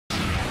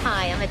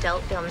I'm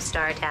adult film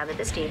star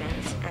Tabitha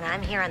Stevens, and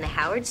I'm here on the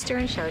Howard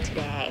Stern Show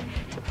today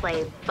to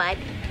play Butt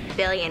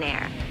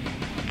Billionaire.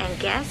 And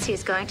guess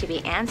who's going to be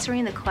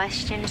answering the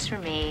questions for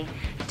me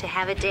to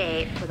have a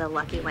date with a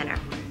lucky winner?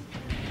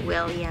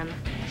 William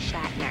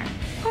Shatner.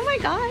 Oh my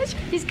gosh,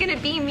 he's gonna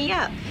beam me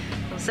up.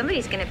 Well,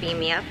 somebody's gonna beam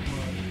me up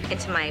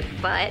into my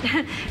butt.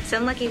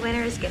 Some lucky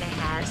winner is gonna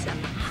have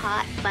some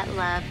hot butt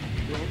love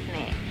with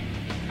me.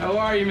 How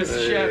are you, Mr.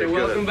 Shatner?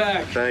 Welcome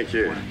back. Thank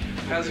you.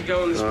 How's it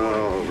going this morning?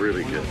 Oh,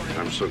 really good.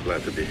 I'm so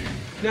glad to be here.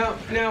 Now,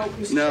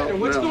 Mr. Shatner,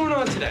 what's going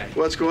on today?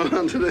 What's going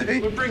on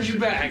today? What brings you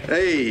back?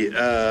 Hey,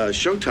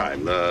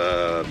 Showtime.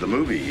 The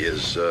movie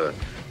is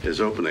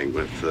opening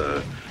with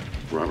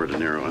Robert De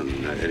Niro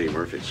and Eddie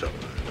Murphy. So.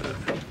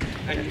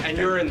 And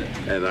you're in there.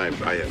 And I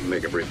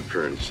make a brief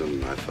appearance,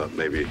 and I thought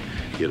maybe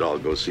you'd all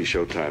go see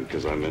Showtime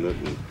because I'm in it,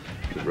 and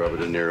Robert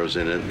De Niro's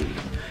in it,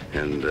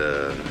 and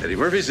Eddie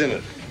Murphy's in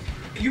it.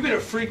 You've been a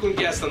frequent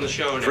guest on the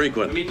show now.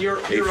 Frequent. I mean,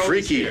 you're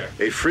always here.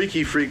 A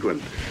freaky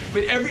frequent.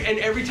 But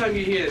every time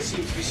you're here, there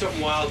seems to be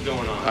something wild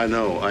going on. I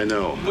know.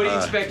 What are you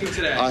expecting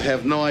today? I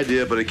have no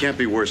idea, but it can't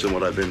be worse than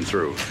what I've been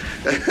through.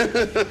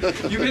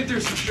 You've been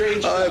through some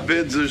strange stuff. I've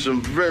been through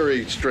some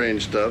very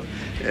strange stuff.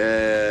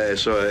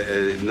 Everything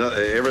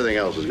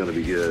else is going to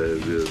be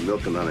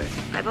milk and honey.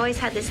 I've always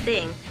had this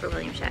thing for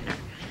William Shatner.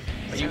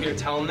 Are you going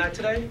to tell him that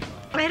today?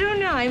 I don't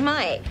know, I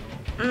might.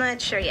 I'm not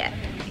sure yet.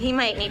 He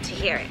might need to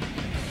hear it.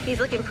 He's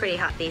looking pretty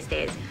hot these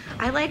days.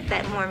 I like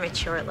that more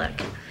mature look.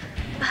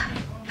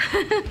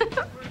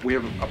 We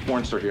have a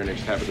porn star here named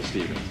Tabitha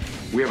Stevens.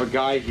 We have a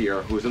guy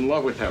here who's in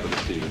love with Tabitha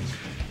Stevens.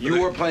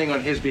 You are playing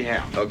on his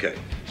behalf. Okay.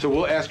 So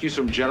we'll ask you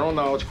some general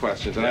knowledge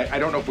questions, and I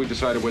don't know if we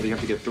decided whether you have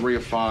to get 3 or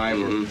 5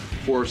 or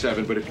 4 or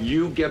 7, but if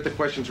you get the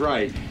questions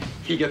right,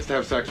 he gets to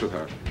have sex with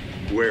her.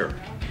 Where?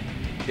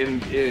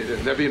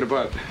 That'd be in the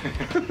butt.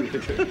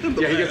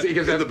 Yeah, he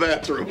gets in the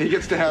bathroom. He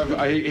gets to have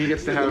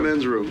the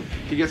men's room.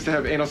 He gets to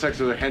have anal sex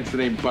with her, hence the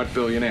name Butt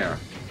Billionaire.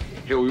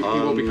 He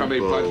will become a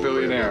butt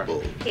billionaire.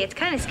 It's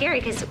kind of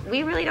scary because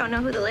we really don't know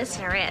who the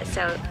listener is.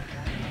 So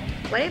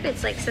what if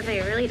it's like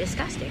somebody really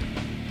disgusting?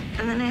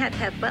 And then I had to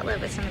have butt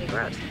love with somebody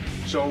gross.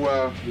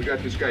 So we got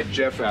this guy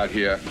Jeff out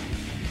here.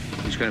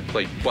 He's going to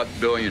play Butt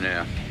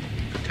Billionaire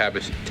for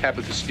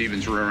Tabitha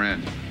Stevens' rear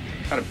end.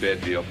 Not a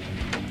bad deal.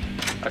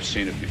 I've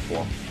seen it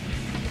before.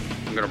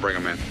 I'm going to bring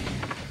him in.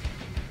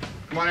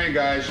 Come on in,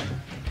 guys.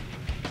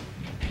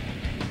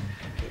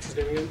 What's his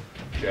name again?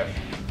 Jeff.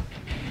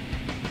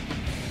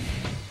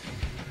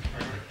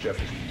 Jeff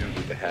is the dude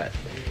with the hat.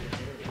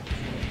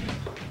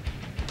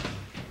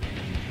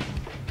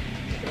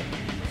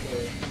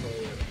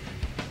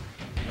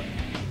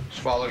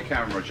 Just follow the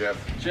camera, Jeff.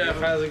 Jeff,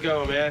 how's it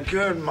going, man?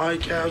 Good,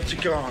 Mike. How's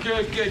it going?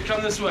 Good.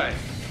 Come this way.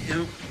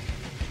 Yep.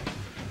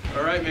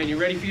 All right, man. You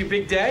ready for your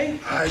big day?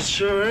 I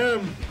sure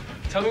am.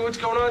 Tell me what's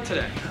going on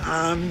today.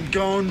 I'm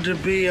going to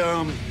be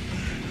a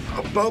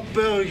butt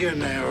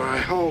billionaire, I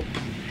hope.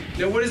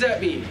 Now, what does that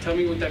mean? Tell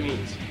me what that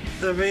means.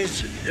 That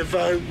means if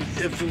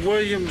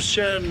William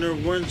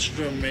Shatner wins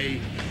for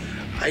me,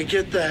 I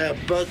get to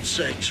have butt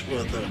sex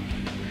with her.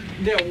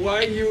 Now,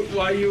 why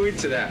are you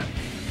into that?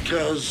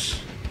 Because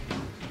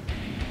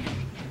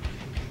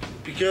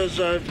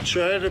I've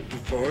tried it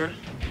before,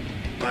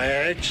 by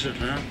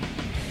accident.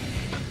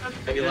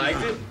 And you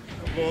liked it?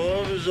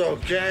 Well, it was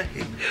okay.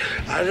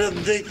 I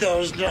didn't think there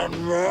was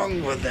nothing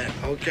wrong with it,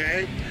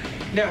 okay?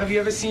 Now, have you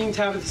ever seen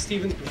Tabitha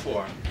Stevens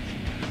before?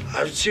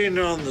 I've seen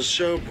her on the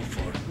show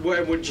before.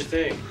 What'd you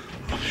think?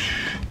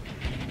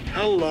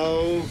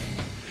 Hello.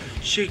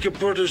 She could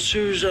put her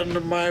shoes under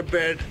my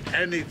bed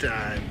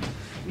anytime.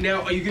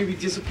 Now, are you going to be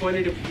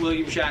disappointed if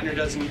William Shatner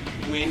doesn't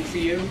win for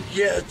you?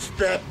 Yes,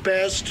 that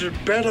bastard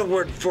better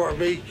win for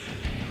me,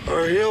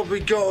 or he'll be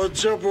going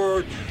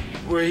somewhere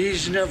where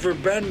he's never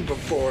been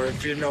before,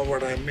 if you know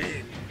what I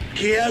mean.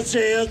 He has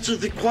to answer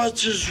the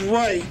questions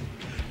right.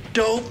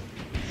 Don't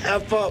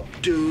F up,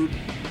 dude.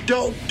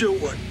 Don't do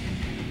it.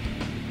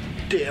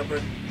 Damn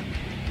it.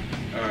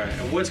 All right,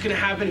 and what's going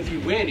to happen if you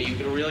win? Are you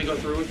going to really go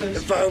through with this?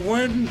 If I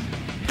win,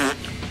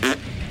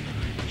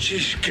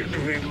 she's going to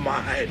be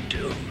mine,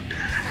 dude.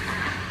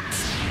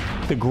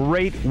 The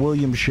great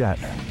William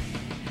Shatner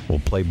will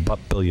play Butt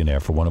Billionaire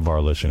for one of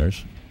our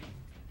listeners.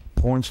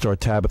 Porn star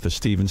Tabitha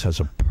Stevens has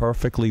a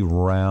perfectly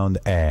round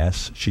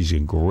ass. She's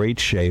in great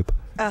shape.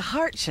 A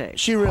heart shape.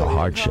 She really is.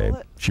 Heart shape.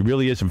 She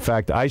really is. In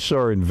fact, I saw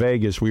her in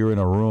Vegas. We were in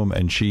a room,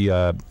 and she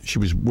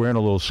was wearing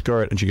a little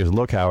skirt, and she goes,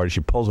 "Look, Howard."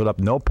 She pulls it up,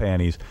 no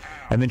panties,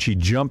 and then she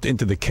jumped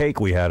into the cake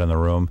we had in the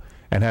room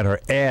and had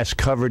her ass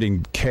covered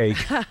in cake,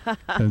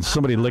 and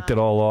somebody licked it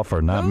all off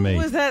her. Not me. Who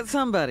was that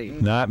somebody?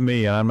 Not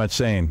me, and I'm not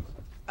saying.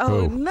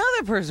 Oh, who.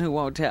 Another person who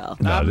won't tell.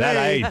 No, that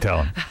I ain't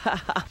telling.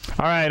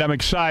 All right, I'm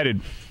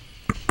excited.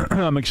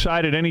 I'm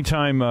excited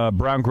anytime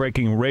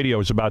groundbreaking radio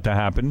is about to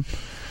happen.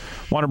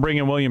 Want to bring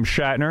in William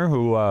Shatner,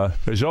 who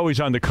is always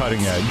on the cutting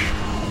edge.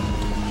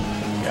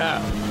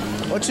 Yeah.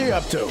 What's he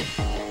up to?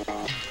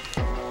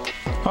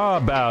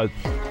 About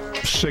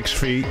 6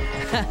 feet.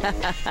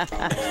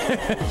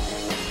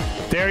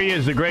 There he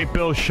is, the great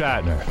Bill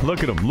Shatner.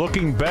 Look at him,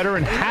 looking better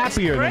and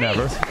happier than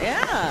ever.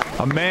 Yeah.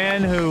 A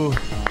man who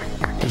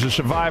is a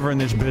survivor in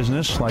this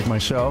business, like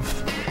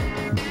myself.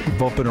 We've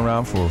both been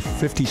around for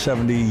 50,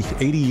 70,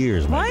 80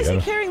 years. Why is he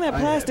carrying that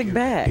plastic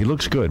bag? He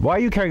looks good. Why are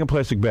you carrying a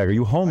plastic bag? Are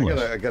you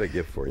homeless? I got a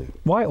gift for you.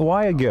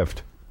 Why a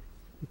gift?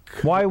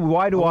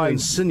 Why do I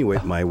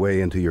insinuate my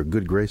way into your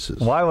good graces?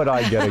 Why would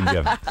I get a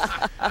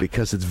gift?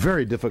 Because it's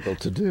very difficult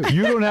to do.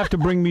 You don't have to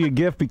bring me a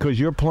gift because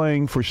you're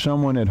playing for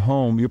someone at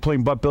home. You're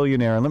playing Butt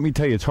Billionaire, and let me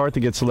tell you, it's hard to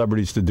get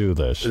celebrities to do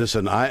this.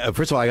 Listen,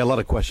 first of all, I got a lot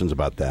of questions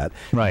about that.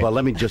 Right. But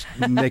let me just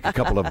make a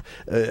couple of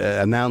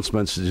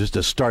announcements just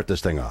to start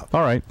this thing off.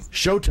 All right.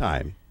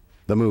 Showtime,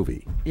 the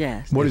movie.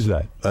 Yes. What is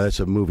that? It's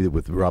a movie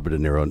with Robert De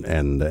Niro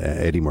and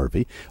Eddie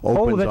Murphy.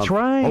 That's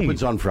right.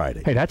 Opens on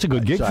Friday. Hey, that's a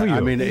good gig for you. I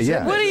mean,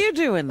 yeah. What are you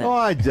doing then? Oh,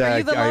 Are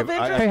you the love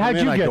interest? Hey, how'd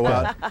you get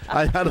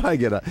that? How do I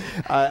get out?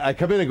 I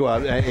come in and go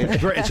out.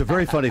 It's a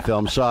very funny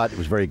film. Saw it. It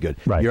was very good.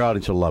 Right. Your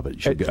audience will love it.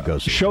 You should go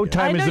see it.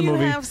 Showtime is the movie. I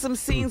know you have some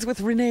scenes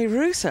with Renee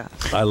Russo.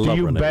 I love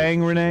Do you Renee.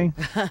 bang Renee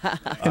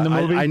in the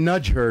movie? I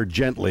nudge her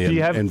gently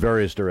in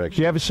various directions.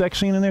 Do you have a sex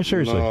scene in there?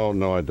 Seriously?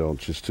 No, I don't.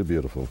 She's too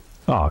beautiful.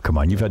 Oh, come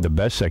on. You've had the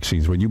best sex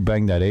scenes when you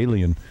banged that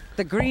alien.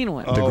 The green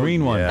one. The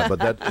green one. Yeah,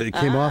 but it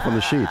came off on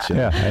the sheets.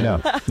 Yeah, I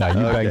know. Now,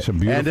 you banged some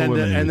beautiful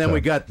women. And then we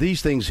got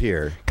these things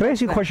here. Can I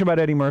ask you a question about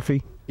Eddie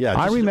Murphy? Yeah.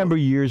 I remember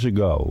years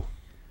ago,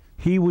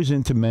 he was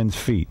into men's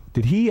feet.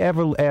 Did he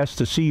ever ask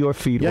to see your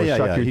feet or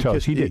suck your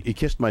toes? He did. He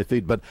kissed my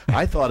feet, but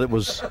I thought it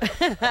was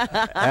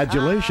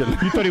adulation.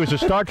 You thought he was a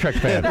Star Trek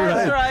fan.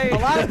 That's right. A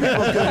lot of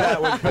people do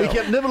that with Bill. He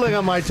kept nibbling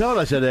on my toe.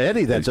 I said,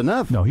 Eddie, that's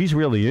enough. No, he's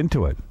really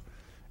into it.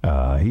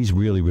 He's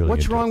really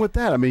What's into wrong it. with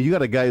that? I mean, you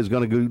got a guy who's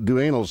going to do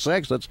anal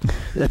sex. That's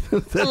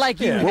Like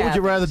you What would have.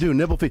 you rather do?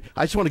 Nibble feet?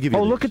 I just want to give you.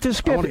 Oh, these. look at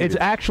this I wanna gift. give It's you-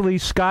 actually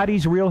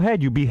Scotty's real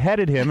head. You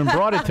beheaded him and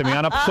brought it to me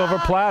on a silver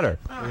platter.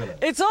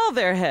 It's all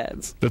their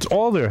heads. That's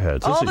all their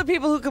heads. All Listen, the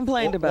people who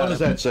complained about What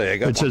does it. that say? I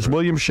got it says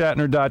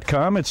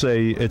WilliamShatner.com.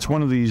 It's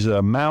one of these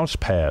mouse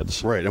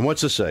pads. Right, and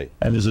what's it say?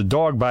 And there's a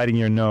dog biting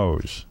your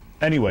nose.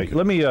 Anyway,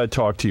 let me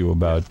talk to you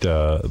about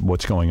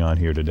what's going on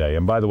here today.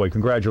 And by the way,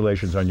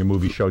 congratulations on your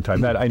movie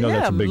Showtime. I know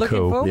that's a I'm big looking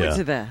coup. forward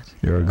to that.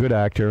 You're a good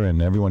actor,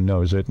 and everyone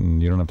knows it,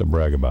 and you don't have to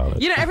brag about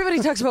it. You know, everybody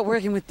talks about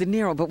working with De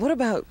Niro, but what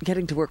about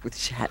getting to work with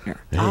Shatner?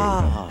 De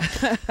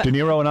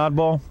Niro an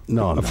oddball?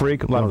 No, a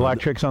freak? A lot of black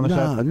chicks on the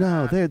set?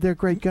 No, they're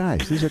great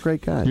guys. These are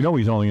great guys. You know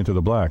he's only into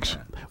the blacks.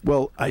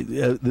 Well,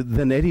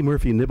 then Eddie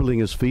Murphy nibbling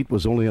his feet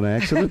was only an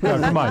accident. No,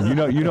 come on,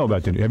 you know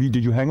about De Niro.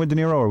 Did you hang with De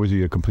Niro, or was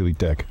he a complete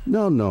dick?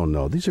 No.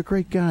 These are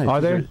great guys. Are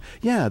they?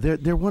 Yeah,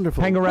 they're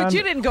wonderful. Hang around. But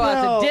you didn't go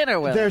out to dinner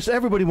with him.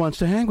 Everybody wants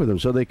to hang with him,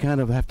 so they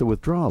kind of have to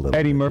withdraw a little.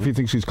 Eddie bit. Murphy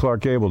thinks he's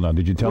Clark Gable now.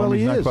 Did you tell him Well,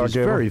 he's he not is. Clark He's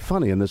Gable? very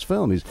funny in this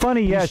film. He's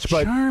Funny, yes, he's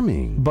but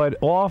charming. But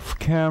off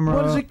camera,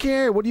 What does he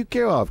care? What do you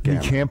care off you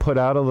camera? can't put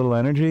out a little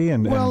energy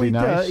and be he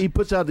nice. he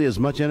puts out as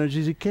much energy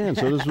as he can.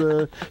 So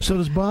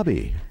does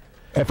Bobby.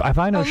 If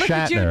I know Oh, look Shatner,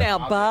 at you now,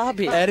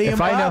 Bobby. Eddie and if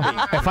Bobby.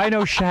 I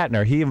know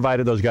Shatner, he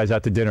invited those guys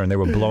out to dinner and they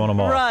were blowing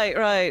them off.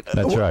 Right.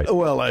 That's right.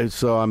 Well,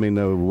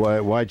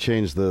 why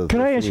change the? Can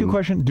the I ask you a theme?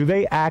 question? Do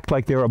they act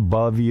like they're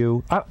above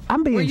you?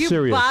 I'm being Were you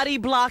serious. body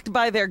blocked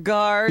by their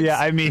guards? Yeah,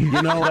 I mean,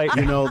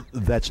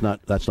 That's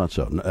not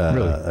so.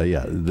 Really?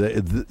 Yeah.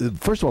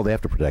 First of all, they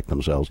have to protect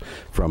themselves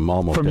from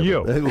almost From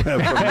you. from me.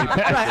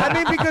 Right, I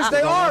mean, because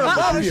they are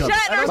above you.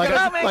 Shatner's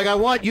coming. Like I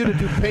want you to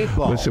do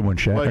paintball. Listen, when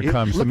Shatner Well,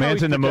 comes, the look how man's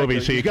he's in the movie,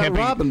 protected. so you You got can't be.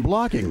 Robin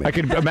blocking me. I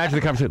can imagine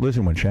the conversation.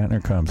 Listen, when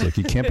Shatner comes, like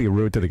you can't be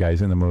rude to the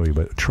guys in the movie,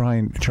 but try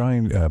and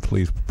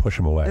please push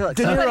him away.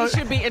 Somebody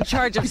should be in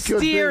charge of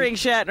steering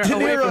Shatner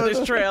away from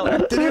this trailer.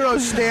 De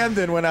Niro's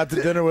stand-in went out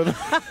to dinner with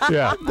him.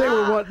 Yeah.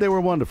 They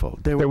were wonderful.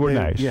 They were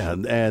nice. Yeah,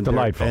 and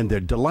Delightful. They're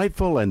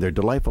delightful, and they're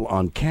delightful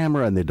on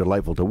camera, and they're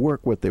delightful to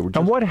work with. They were. Just,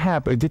 And what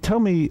happened? Tell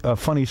me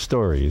funny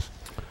stories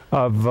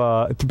of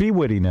to be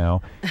witty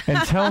now, and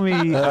tell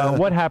me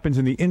what happens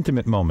in the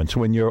intimate moments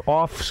when you're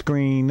off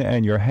screen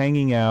and you're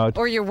hanging out.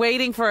 Or you're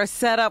waiting for a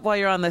setup while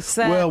you're on the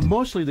set. Well,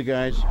 mostly the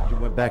guys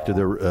went back to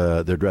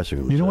their dressing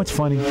rooms. You know what's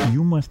funny?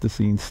 You must have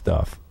seen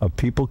stuff of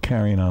people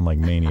carrying on like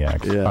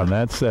maniacs on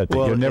that set that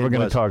you're never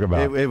going to talk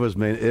about. It was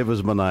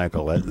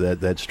maniacal.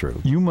 That's true.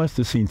 You must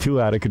have seen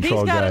two out of He's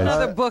control got guys.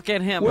 another book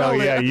in him. Oh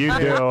yeah, you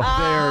do.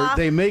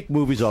 They make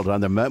movies all the time.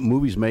 Their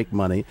movies make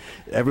money.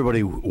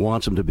 Everybody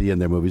wants them to be in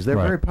their movies. They're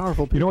Right. very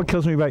powerful people. You know what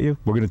kills me about you?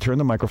 We're going to turn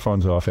the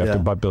microphones off after Yeah.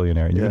 Butt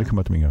Billionaire, and you're Yeah. going to come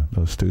up to me and go,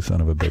 "Those two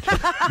son of a bitches."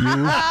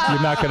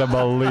 You're not going to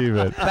believe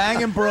it.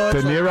 Banging broads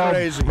De like Niro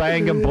crazy.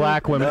 banging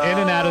black women in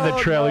and out of the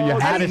trailer. You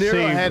had to De Niro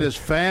see. had his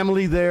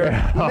family there.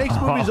 He makes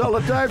movies all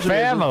the time.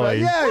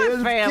 Family? Yeah, What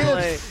his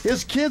family?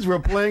 His kids were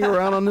playing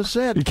around on the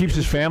set. He keeps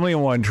his family in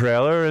one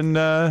trailer and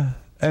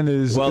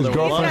his Well, there were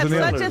a He's lot girlfriend's got in the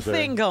of other. such a others there.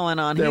 thing going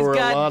on. There He's were a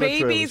got lot of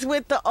babies trailers.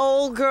 with the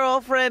old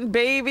girlfriend,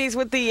 babies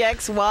with the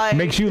ex-wife.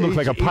 Makes you look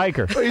like a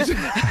piker.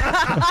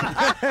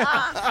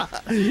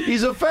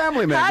 He's a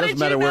family man. How Doesn't did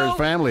matter you where know- his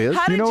family is.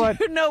 How You did know what?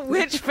 you know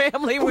which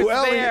family was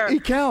Well, there? he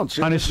counts.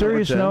 On a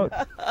serious Number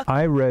note,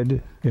 I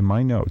read in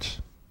my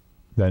notes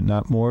that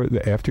not more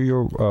after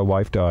your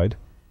wife died,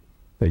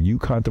 that you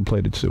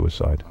contemplated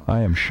suicide. I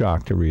am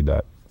shocked to read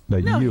that.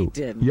 That No, you he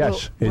didn't.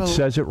 Yes, it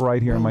says it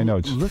right here in my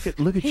notes. Look at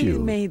He you.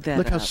 made that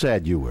Look how up.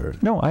 sad you were.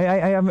 No,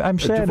 I'm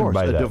saddened divorce.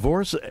 by A that.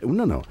 divorce?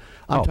 No.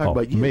 I'm talking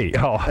about you. Me.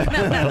 Oh.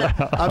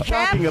 I'm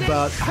talking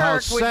about how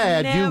Kirk would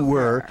sad you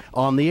were never.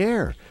 on the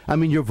air. I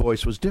mean, your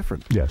voice was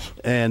different. Yes.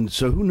 And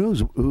so who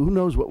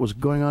knows what was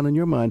going on in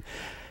your mind?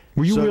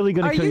 Were you So- really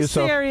going Are to kill you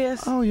yourself?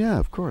 serious? Oh yeah,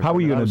 of course. How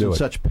were you I gonna was do in it?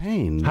 Such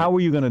pain. How were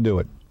you going to do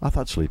it? I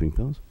thought sleeping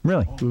pills.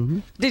 Really?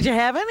 Did you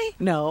have any?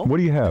 No. What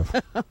do you have?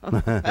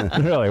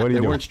 Really? What do They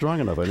you do? weren't strong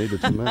enough. I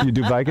needed some. You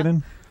do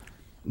Vicodin?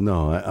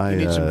 No, I You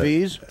need some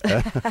V's?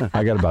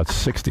 I got about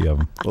 60 of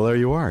them. Well, there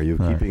you are. You're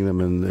keeping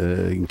them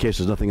in case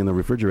there's nothing in the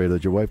refrigerator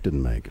that your wife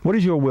didn't make. What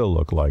does your will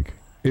look like?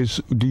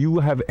 Do you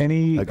have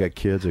any? I got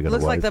kids. I got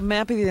Looks a wife. like the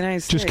map of the United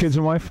States. Just kids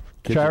and wife?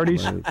 Kids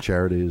Charities? and wife,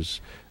 charities.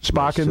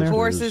 Spock in there? sisters.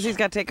 Horses. He's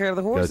got to take care of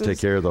the Got horses. to take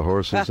care of the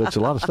horses. It's a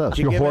lot of stuff.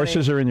 Your give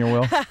horses are in your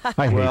will?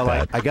 I hate Well,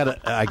 that.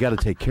 I gotta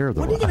take care of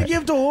the What are you going to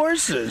give to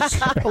horses?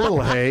 A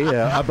little hay,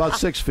 about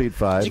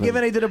 6'5". Did you give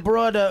any to the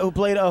broad who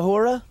played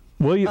Ahura?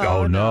 Will you?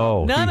 Oh,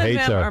 no. None He of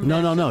hates them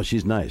her. are No.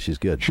 She's nice. She's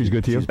good. She's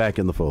good to you? She's back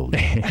in the fold.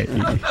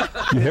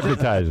 You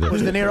hypnotized her.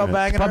 Was De Niro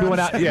banging Probably her?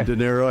 went out. Yeah. De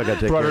Niro. I got to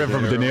take Brought care her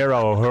in of from De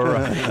Niro,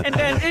 Uhura.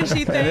 And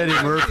she And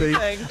Eddie Murphy.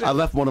 I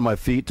left one of my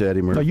feet to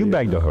Eddie Murphy. No, you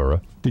banged Uhura.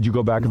 Did you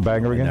go back and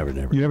bang her again? Never.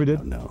 You never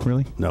did? No.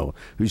 Really? No.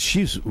 She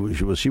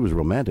was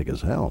romantic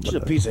as hell. She's a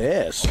But, piece of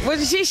ass. Well,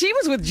 she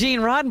was with Gene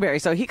Roddenberry,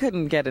 so he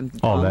couldn't get in.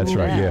 Oh, that's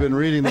right. I've Yeah. been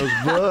reading those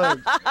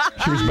books.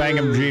 She was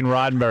banging Gene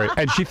Roddenberry,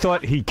 and she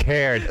thought he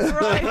cared. Who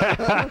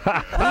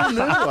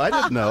knew? I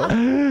didn't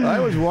know. I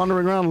was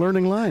wandering around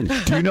learning lines.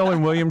 Do you know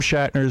in William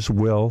Shatner's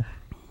will,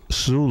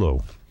 Sulu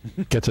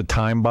gets a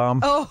time bomb?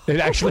 Oh. It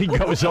actually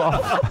goes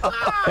off.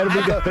 It'll be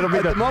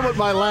At the moment,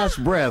 my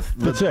last breath,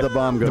 That's it. the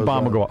bomb goes The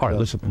bomb will off. go off. All right,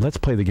 listen, let's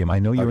play the game. I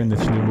know you're in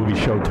this new movie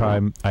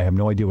Showtime. I have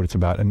no idea what it's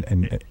about, and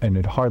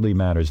it hardly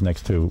matters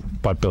next to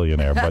Butt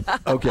Billionaire, but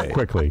Okay.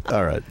 quickly.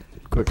 All right.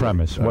 The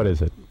premise. What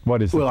is it?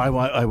 What is Well,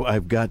 it?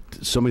 I've got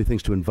so many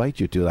things to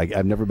invite you to.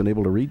 I've never been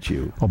able to reach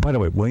you. Oh, by the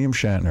way, William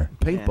Shatner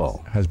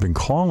Paintball. has been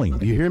calling Do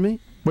me. you hear me?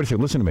 Wait a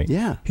second, listen to me.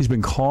 Yeah. He's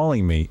been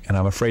calling me, and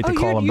I'm afraid to Oh,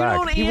 call him you back.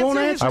 don't He won't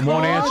answer. answer. I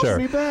won't calls? answer.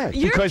 Me back.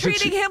 You're Because it's-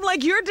 treating him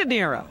like you're De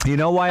Niro. You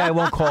know why I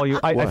won't call you?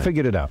 I Why?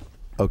 figured it out.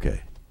 Okay.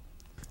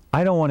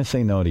 I don't want to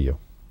say no to you.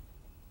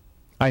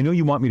 I know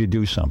you want me to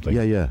do something.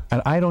 Yeah.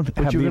 And I don't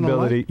have you're the gonna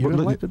ability. like- you're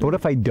gonna like to do What it.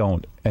 if I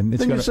don't? And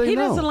it's Then you gonna. say He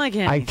no. doesn't like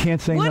anything. I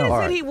can't say What no. is All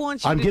it right. he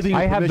wants you I'm to giving do?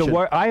 you I have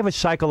permission. I have a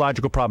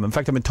psychological problem. In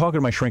fact, I've been talking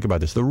to my shrink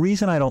about this. The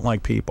reason I don't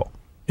like people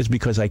is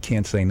because I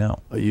can't say no.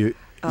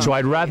 So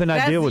I'd rather not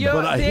That's deal with your-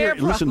 them. But their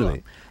listen to problem.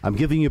 me. I'm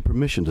giving you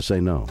permission to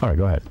say no. All right,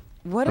 go ahead.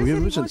 What I'm is it giving he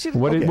permission. wants you to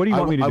What do? do you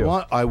want me to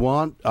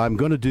do? I'm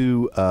going to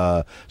do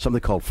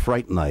something called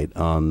Fright Night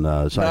on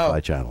Sci-Fi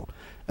Channel.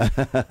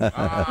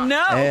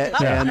 No.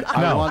 And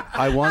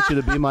I want you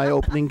to be my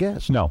opening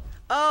guest. No,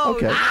 Oh,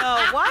 Okay. no.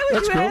 Why would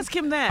That's you cool. ask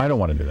him that? I don't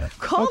want to do that.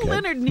 Call Okay.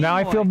 Leonard Nimoy. Now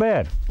I feel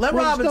bad. Let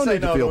Well, Robin don't say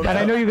need to no. feel to bad. And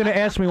I know you're going to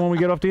ask me when we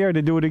get off the air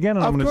to do it again,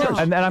 and I'm Of going to course.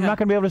 and I'm not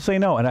going to be able to say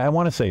no, and I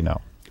want to say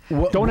no.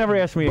 Don't ever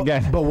ask me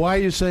again. But why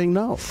are you saying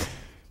no?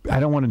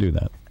 I don't want to do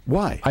that.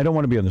 Why? I don't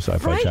want to be on the Sci-Fi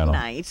Fright Channel.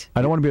 Night?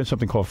 I don't want to be on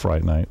something called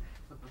Fright Night.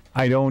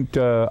 I don't.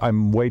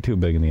 I'm way too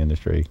big in the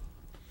industry.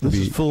 This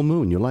is Full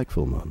Moon. You like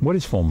Full Moon? What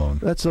is Full Moon?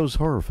 That's those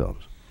horror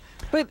films.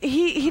 But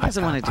he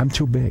doesn't want to do I'm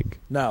too big.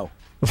 No.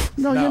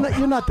 No,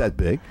 You're not that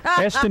big.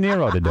 Ask De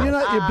Niro to do it.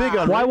 You're big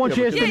on. Why radio, won't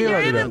you but ask Yeah, De you're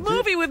Niro to in do a it?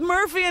 movie with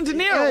Murphy and De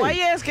Niro. Hey. Why are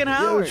you asking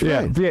Howard?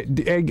 that's right.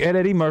 Yeah, get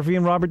Eddie Murphy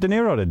and Robert De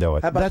Niro to do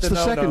it. How about That's the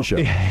second show.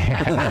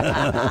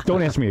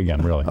 Don't ask me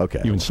again, really. Okay.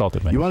 You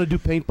insulted me. You want to do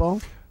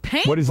paintball?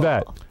 What is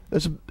that?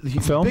 It's the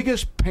Film?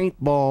 biggest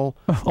paintball.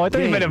 Oh, I thought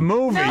you meant a game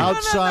movie. No.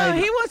 outside.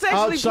 He wants to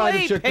actually outside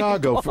play of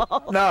Chicago.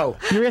 No.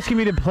 You're asking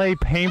me to play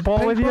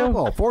paintball with you?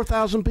 Paintball,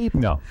 4,000 people.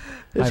 No.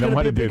 It's I don't gonna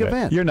want be to a do big that.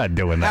 event. You're not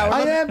doing that.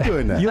 I am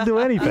doing that. You'll do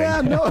anything.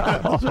 Yeah, no.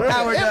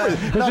 Howard,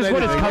 Is this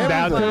what it's come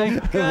down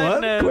to?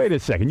 Goodness. Wait a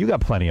second. You got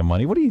plenty of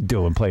money. What are you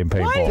doing playing Why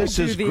paintball? do This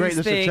is these great. This is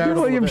a things.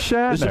 charitable William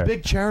event. This is Shatner. a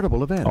big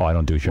charitable event. Oh, I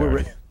don't do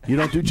charity. You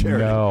don't do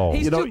charity. No.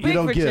 He's You don't- too you big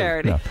don't for give.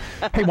 charity. No.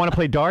 Hey, want to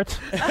play darts?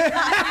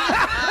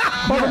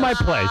 Over my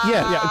place.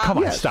 Yes. Yeah, come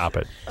on. Yes. Stop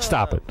it.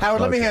 Stop it.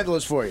 Howard, let me Okay. handle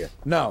this for you.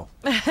 No.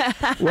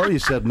 Well, you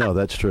said no.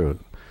 That's true.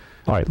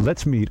 All right,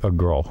 let's meet a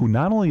girl who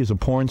not only is a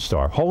porn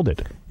star, hold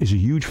it, is a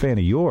huge fan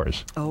of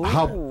yours. Oh.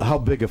 How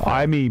big a fan?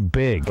 I mean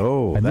big.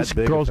 Oh, and that this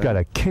big a girl's fan. got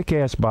a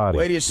kick-ass body.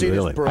 Wait till you see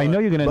Really? this broad. I know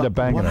you're going to end But up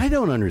banging what her. I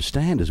don't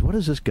understand is what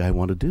does this guy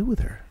want to do with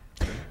her?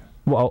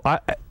 Well,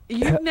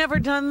 You've never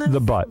done this?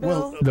 the butt.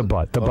 Bill? The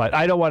butt. The butt.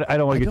 I don't want to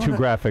get don't too know.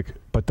 graphic,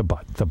 but the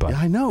butt. The butt. Yeah,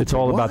 I know, It's but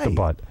all about the why?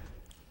 butt.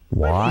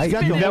 Why? He's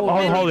got been the in whole-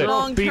 many hold it.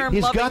 long-term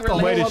He's loving got the whole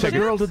Wait a other relationships. second.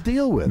 girl to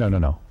deal with.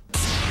 No.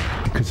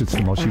 Because it's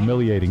the most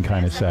humiliating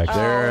kind of sex.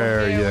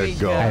 There there you we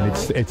go. go.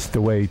 And it's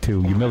the way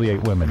to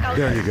humiliate women.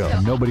 There you go.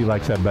 Nobody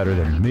likes that better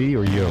than me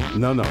or you.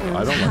 No,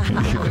 I don't like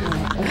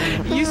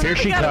it. You Here certainly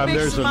she got a comes.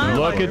 big smile.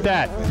 Look at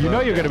that. You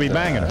know you're going to be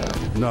banging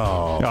her.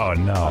 No. Oh,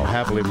 no. I'm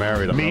happily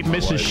married. I Meet love my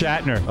Mrs.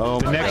 wife. Shatner, Oh,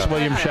 the my next God.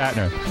 William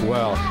Shatner.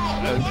 Well,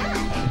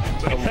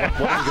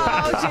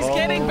 Oh, she's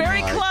getting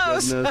very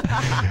close. No,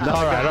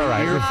 All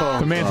right. Earphones.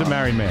 The man's a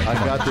married man. I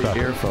Come got on, the stop.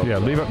 earphones. Yeah,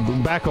 leave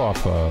it. Back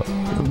off.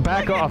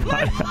 Back off. What's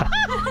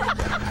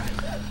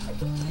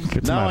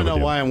the Now I matter know with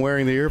you? why I'm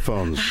wearing the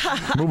earphones.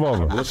 Move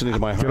over. Listening to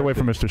my heart. Get away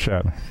from Mr.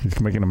 Shatner. He's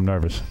making him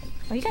nervous.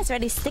 Are you guys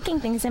already sticking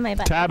things in my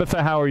butt?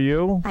 Tabitha, how are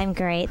you? I'm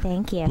great,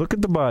 thank you. Look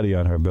at the body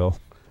on her, Bill.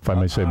 If I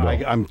may say, Bill.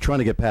 I'm trying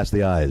to get past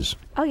the eyes.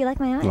 Oh, you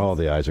like my eyes? Oh,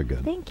 the eyes are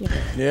good. Thank you.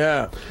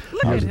 Yeah.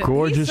 She's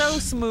gorgeous. He's so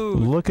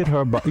smooth. Look at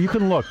her. You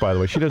can look, by the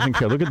way. She doesn't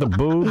care. Look at the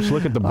boobs.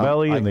 Look at the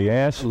belly and the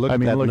ass. Look I at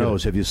mean, that look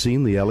nose. Have you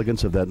seen the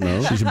elegance of that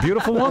nose? She's a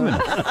beautiful woman,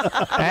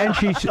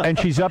 and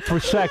she's up for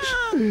sex.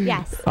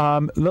 Yes.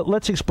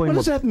 Let's explain What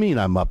does that mean?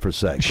 I'm up for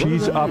sex.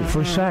 She's up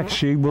for sex.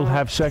 She will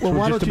have sex Well,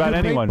 with why just don't you about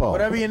do anyone. paintball?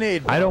 Whatever you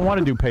need. I don't want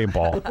to do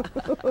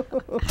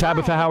paintball.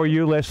 Tabitha, how are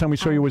you? Last time we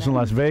saw you was in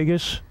Las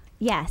Vegas.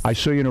 Yes. I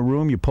saw you in a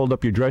room. You pulled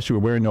up your dress. You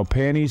were wearing no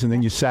panties, and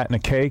then you sat in a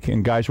cake,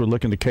 and guys were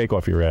licking the cake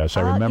off your ass.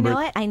 I remember. You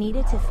know what? I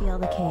needed to feel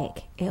the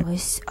cake. It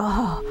was,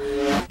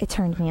 it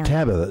turned me on.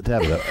 Tabitha.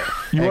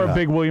 You hang are a on.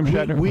 big William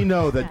Shatner. We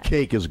know that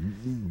cake is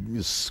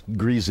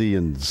greasy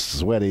and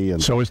sweaty,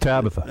 and So is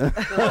Tabitha.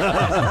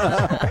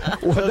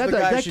 well, the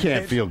guy that she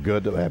can't dates. feel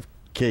good to have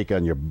cake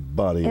on your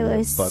body It and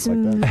was butt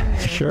like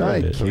that. Sure, I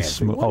it is. can't It's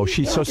smooth. think- what Oh, are you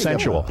she's so talking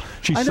sensual. about?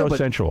 She's I know, so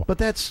sensual. But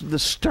that's the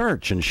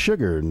starch and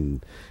sugar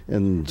and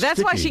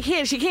That's why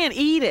sticky. she can't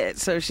eat it.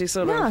 So she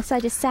sort No, of so I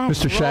just sat.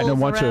 Mr. Shatner rolls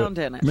wants around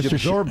in it. She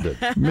absorbed it.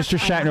 Mr.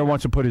 Shatner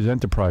wants to put his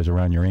enterprise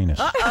around your anus.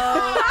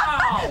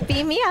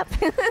 Beam me up.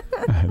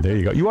 There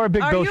you go. You are a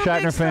big Are Bill you a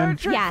Shatner big Star fan?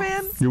 Trek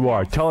Yes. fan? You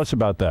are. Tell us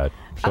about that.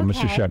 So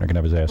Mr. Okay. Shatner can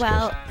have his ass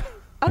Well, kissed.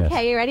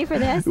 okay, you ready for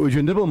this? Would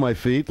you nibble my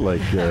feet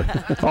like? You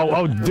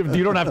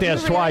don't have to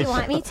ask You really twice.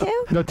 want me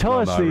to? No, tell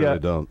us No, the. I really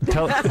don't.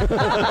 Tell,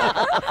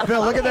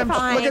 Phil, look at them.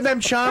 Fine. Look at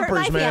them Hurt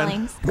my chompers, man.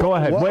 feelings. go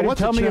ahead. What- Wait, what's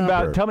a tell me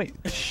about. chomper? Tell me.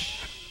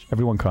 Shh,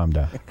 everyone, calm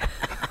down.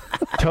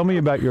 Tell me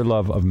about your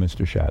love of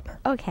Mr. Shatner.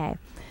 Okay.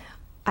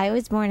 I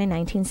was born in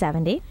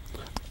 1970.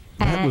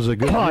 That was a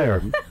good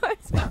Liar. year.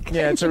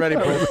 Yeah, it's already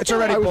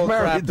bull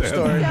crap. The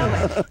story.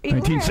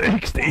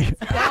 1960.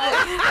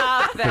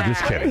 I'm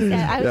just kidding.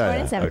 I was Yeah, born yeah.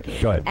 in 70.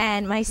 Go ahead.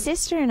 And my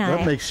sister and I.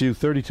 That makes you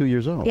 32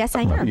 years old. Yes,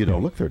 I am. You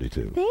don't look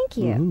 32. Thank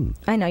you.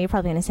 Mm-hmm. I know you're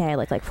probably going to say I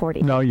look like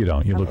 40. No, you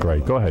don't. You look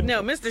great. Go ahead.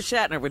 No, Mr.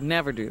 Shatner would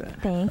never do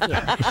that. Thank you.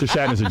 Mr.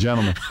 Shatner's a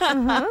gentleman. Go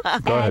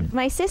And ahead.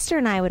 my sister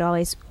and I would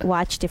always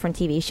watch different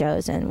TV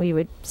shows, and we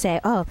would say,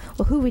 "Oh,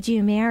 well, who would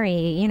you marry?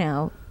 You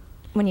know,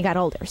 when you got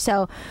older."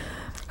 So,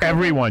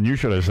 Everyone, you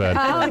should have said.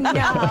 oh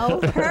no,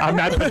 I'm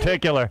not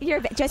particular.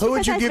 Just Who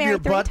would because you I was give your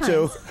married 3 butt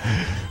to? times.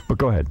 But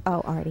go ahead.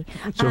 Oh, Artie.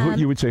 So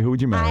you would say, who would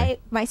you marry?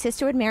 My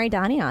sister would marry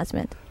Donny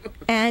Osmond,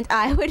 and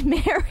I would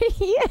marry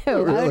you. I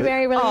would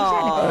marry William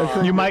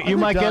Shatner. You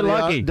might get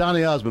lucky.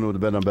 Donny Osmond would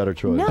have been a better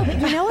choice. No,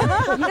 but you know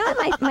what? You know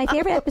what? My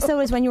favorite episode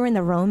was when you were in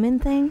the Roman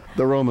thing.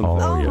 The Roman. Oh,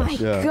 Oh yes. my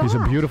Yeah. god! He's a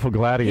beautiful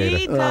gladiator.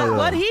 He does,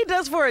 what he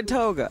does for a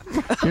toga.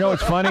 You know,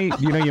 it's funny.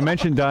 You know, you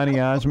mentioned Donny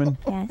Osmond.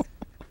 Yes.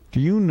 Do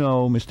you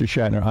know, Mr.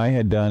 Shatner, I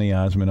had Donny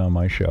Osmond on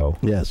my show.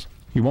 Yes.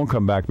 He won't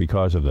come back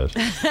because of this.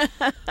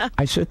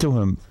 I said to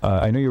him,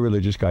 I know you're a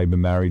religious guy. You've been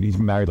married. He's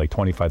been married like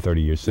 25,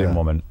 30 years, same Yeah.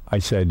 woman. I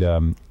said,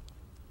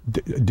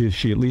 did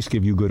she at least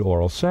give you good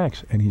oral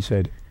sex? And he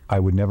said, I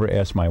would never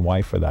ask my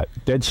wife for that.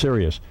 Dead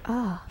serious.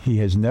 He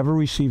has never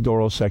received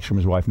oral sex from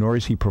his wife, nor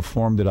has he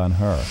performed it on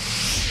her.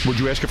 Would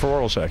you ask her for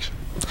oral sex?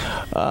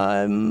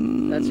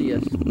 That's a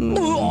yes.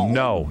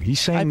 No. He's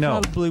saying I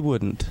no. probably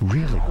wouldn't.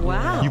 Really?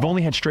 Wow. You've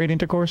only had straight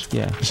intercourse?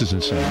 Yeah. This is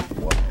insane.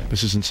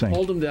 This is insane.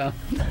 Hold him down.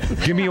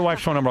 Give me your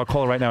wife's phone number. I'll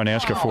call her right now and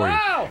ask her for you.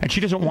 And she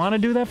doesn't want to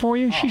do that for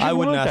you? She I shouldn't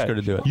wouldn't want ask that. her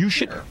to do it. You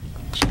should.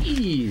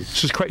 Jeez.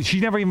 This is crazy. She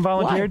never even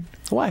volunteered?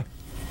 Why?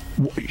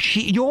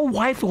 Your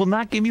wife will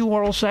not give you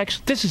oral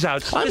sex? This is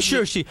outside. I'm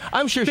sure she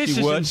This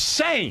is would.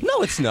 insane.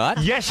 No, it's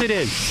not. Yes, it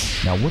is.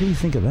 Now, what do you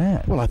think of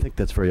that? Well, I think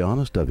that's very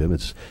honest of him.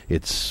 It's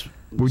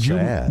Would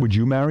sad.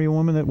 you marry a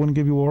woman that wouldn't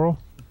give you oral?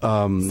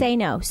 Say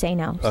no. Say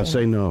no.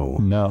 Say no.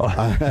 No.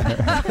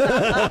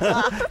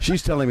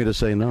 She's telling me to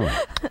say no.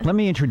 Let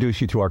me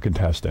introduce you to our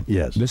contestant.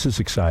 Yes. This is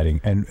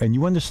exciting, and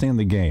you understand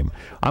the game.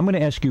 I'm going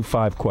to ask you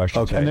 5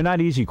 questions, Okay. and they're not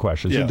easy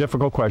questions. They're Yeah.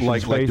 difficult questions.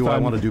 Like based do I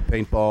on- want to do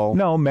paintball?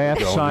 No, math,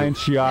 No.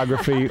 science,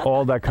 geography,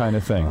 all that kind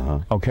of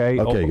thing.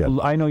 Okay? Okay, good.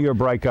 I know you're a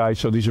bright guy,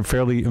 so these are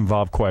fairly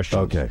involved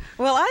questions. Okay.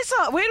 Well, I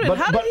saw. Wait a minute. But-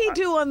 How but- did he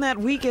do on that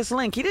weakest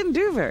link? He didn't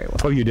do very well.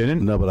 Oh, you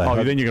didn't? No, but I Oh,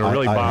 hugged, then you're going to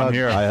really I bomb hugged,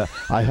 here.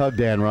 I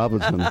hugged Ann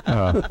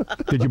Robinson.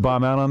 Did you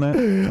bomb out on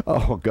that?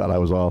 Oh, God, I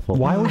was awful.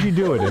 Why would you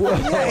do it?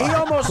 Yeah, he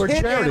almost For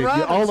hit charity. Ann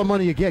Robinson. All the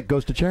money you get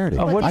goes to charity.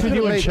 Oh, what's I to could've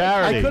do with made-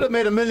 charity? I could have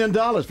made $1 million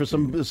for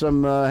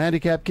some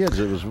handicapped kids.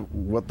 It was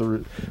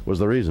was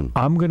the reason.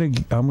 I'm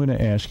gonna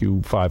ask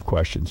you 5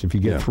 questions. If you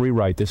get Yeah. 3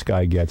 right, this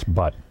guy gets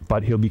butt.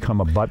 But he'll become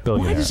a butt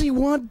billionaire. Why does he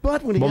want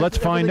butt when he Well, has let's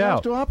find everything else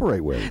out. to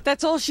operate with?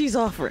 That's all she's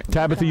offering.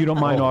 Tabitha, you don't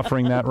mind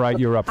offering that, right?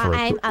 You're up for it.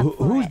 I'm up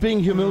for Who's it. being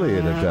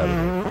humiliated,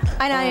 Tabitha?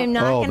 And I am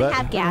not Oh, going to that-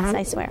 have gas,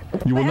 I swear.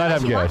 You will But not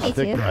have unless you want gas.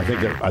 me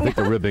to. I think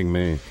they're ribbing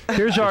me.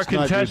 Here's our It's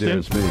not you, dear, contestant.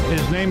 it's me.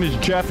 His name is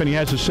Jeff, and he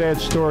has a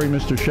sad story,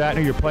 Mr.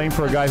 Shatner. You're playing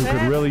for a guy who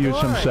could really use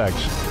some sex.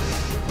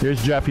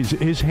 Here's Jeff.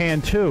 His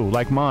hand, too,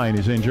 like mine,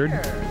 is injured.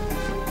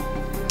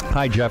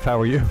 Hi, Jeff. How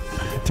are you?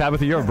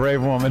 Tabitha, you're a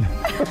brave woman.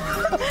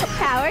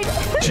 Howard.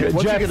 What's he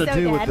going to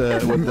do with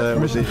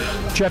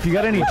the... Jeff, you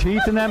got any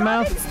teeth in that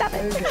mouth? Stop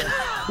it.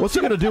 What's he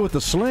going to do with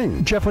the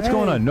sling? Jeff, what's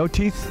going on? No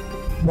teeth?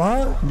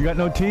 What? You got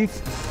no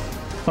teeth?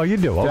 Oh, you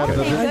do.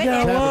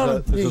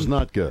 Okay. This is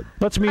not good.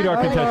 Let's meet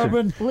our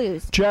contestant.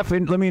 Lose. Jeff,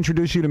 let me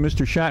introduce you to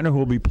Mr. Shatner, who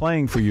will be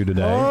playing for you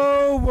today.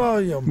 Oh,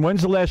 William.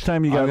 When's the last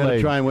time you got I'm going laid?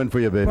 to try and win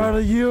for you, baby. About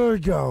a year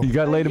ago. You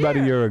got laid about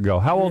a year ago.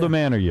 How old a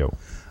man are you?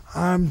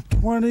 I'm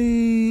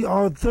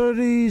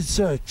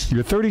 36.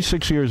 You're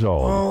 36 years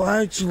old. Oh,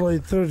 actually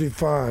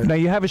 35. Now,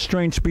 you have a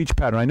strange speech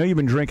pattern. I know you've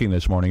been drinking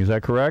this morning. Is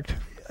that correct?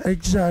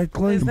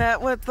 Exactly. Is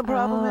that what the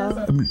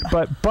problem is?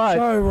 But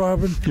Sorry,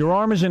 Robin. your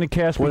arm is in a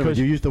cast Wait a minute, because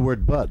you used the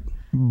word "but."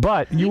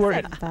 But you were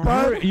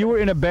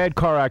in a bad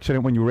car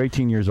accident when you were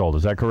 18 years old.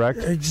 Is that correct?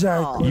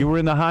 Exactly. You were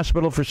in the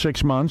hospital for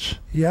 6 months.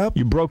 Yep.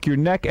 You broke your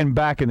neck and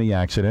back in the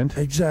accident.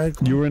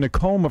 Exactly. You were in a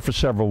coma for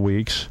several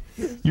weeks.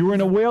 You were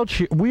in a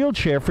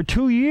wheelchair for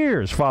 2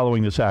 years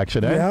following this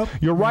accident. Yep.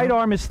 Your right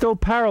arm is still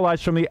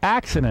paralyzed from the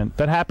accident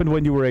that happened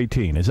when you were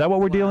 18. Is that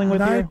what we're dealing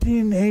with here?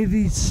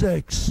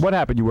 1986. What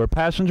happened? You were a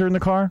passenger in the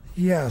car?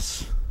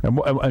 Yes.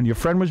 And your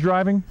friend was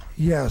driving?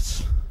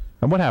 Yes.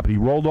 And what happened? He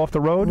rolled off the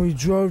road? We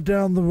drove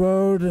down the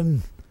road,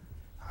 and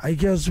I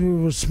guess we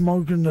were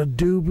smoking a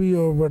doobie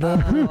or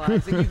whatever. Oh, I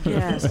think you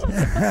guessed.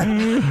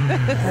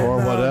 Or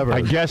whatever.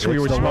 I guess we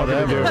were smoking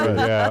a doobie,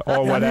 yeah,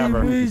 or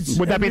whatever.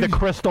 Would that be the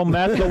crystal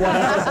meth or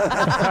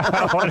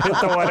whatever? What is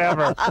the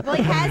whatever? Well,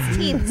 he has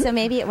teeth, so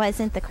maybe it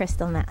wasn't the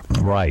crystal meth.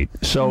 Right.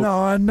 So.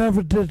 No, I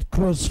never did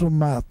crystal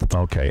meth.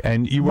 Okay,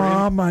 and you were.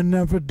 Mom, I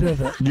never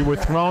did it. You were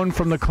thrown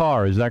from the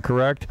car. Is that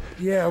correct?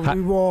 Yeah,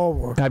 we all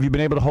were. Have you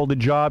been able to hold a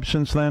job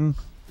since then?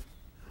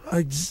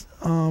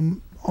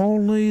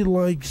 Only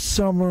like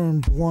summer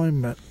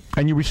employment.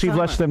 And you received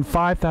less than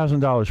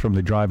 $5,000 from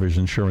the driver's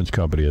insurance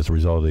company as a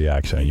result of the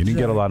accident. You didn't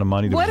get a lot of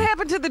money. What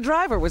happened to the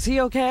driver? Was he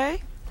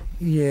okay?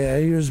 Yeah,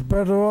 he was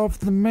better off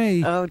than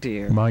me. Oh,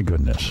 dear. My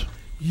goodness.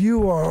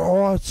 You are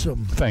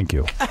awesome. Thank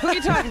you. Who are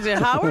you talking to,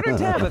 Howard or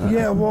Tabitha?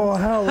 Yeah, well,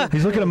 Howard.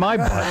 He's looking at my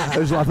butt.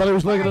 I thought he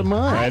was looking at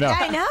mine. I know.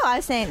 I know. I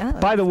was saying. Oh.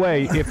 By the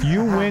way, if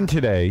you win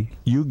today,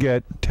 you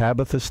get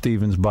Tabitha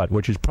Stevens' butt,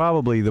 which is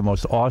probably the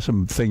most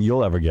awesome thing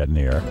you'll ever get in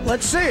the air.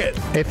 Let's see it.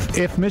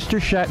 If Mr.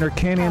 Shatner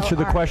can't answer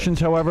the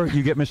questions, however,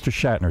 you get Mr.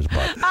 Shatner's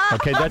butt.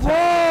 Okay, that's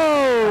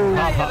Whoa!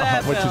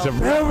 which is a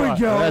There we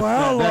go.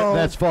 Hello.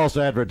 That's false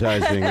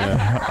advertising.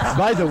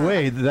 By the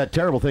way, that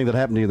terrible thing that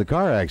happened to you in the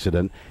car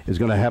accident is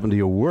going to happen to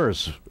you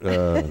worse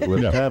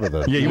with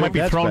Tabitha. Yeah, you might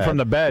be thrown from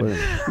the bed.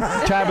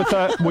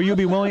 Tabitha, will you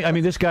be willing? I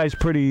mean, this guy's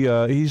pretty.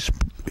 He's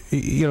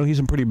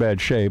in pretty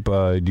bad shape.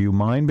 Do you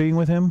mind being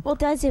with him? Well,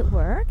 does it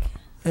work?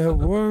 It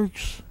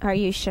works. Are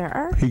you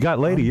sure? He got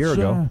laid a year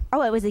ago.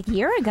 Oh, it was a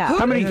year ago.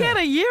 Who did he get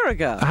a year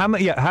ago?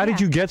 How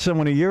did you get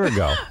someone a year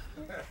ago?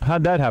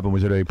 How'd that happen?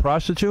 Was it a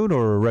prostitute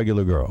or a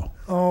regular girl?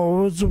 Oh,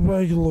 it was a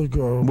regular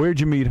girl.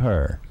 Where'd you meet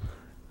her?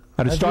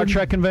 At a Star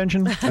Trek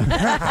convention? Did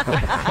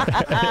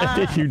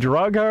you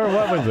drug her?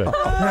 What was it?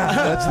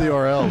 That's the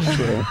or else.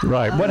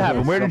 Right. What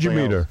happened? Where did you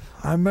meet her?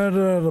 I met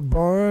her at a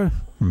bar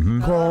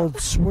called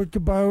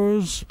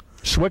Swickabower's.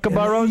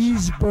 Swickabower's? In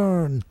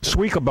Eastburn.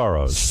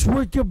 Swickabower's.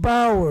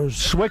 Swickabower's.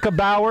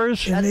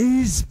 Swickabower's? In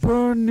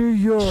Eastburn, New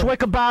York.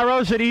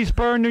 Swickabower's at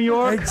Eastburn, New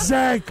York?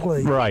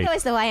 Exactly. Right. It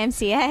was the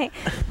YMCA.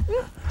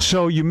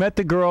 So you met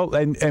the girl,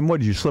 and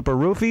what, did you slip her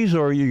roofies,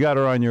 or you got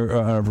her on your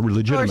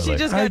legitimately? Or she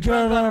just I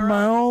got got on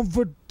my own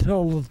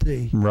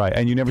fertility. Right,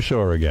 and you never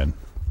saw her again?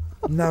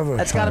 Never.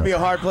 That's got to be a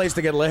hard place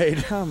to get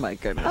laid. Oh, my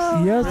goodness.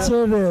 Yes,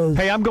 it is.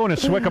 Hey, I'm going to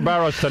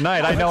Swickabower's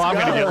tonight. I know I'm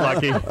going to get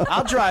lucky.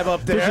 I'll drive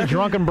up there. There's a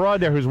drunken broad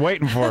there who's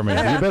waiting for me.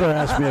 You better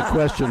ask me a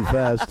question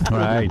fast.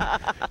 Right.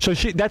 So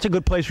that's a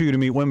good place for you to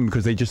meet women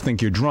because they just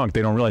think you're drunk.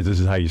 They don't realize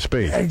this is how you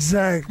speak.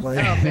 Exactly.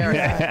 Oh, very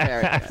good.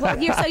 Very good.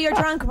 Well, so you're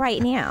drunk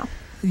right now,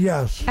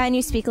 Yes. and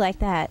you speak like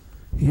that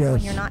Yes.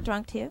 when you're not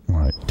drunk too.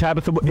 Right.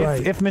 Tabitha,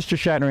 Right. if Mr.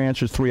 Shatner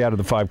answers 3 out of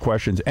the 5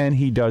 questions and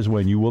he does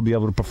win, you will be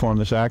able to perform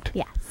this act?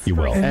 Yes. You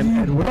will.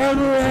 And you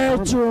better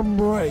answer them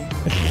right.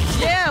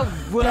 Yeah.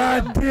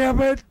 God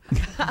damn it.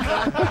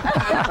 Now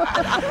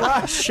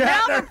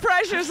the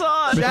pressure's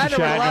on. Shatner with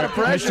a lot of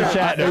pressure. Mr.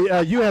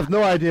 Shatner. You have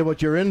no idea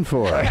what you're in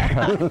for.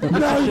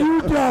 No,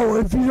 you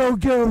don't if you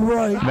don't get it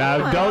right.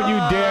 Now, don't you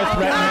dare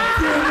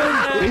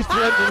threaten. He's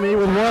threatening me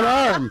with one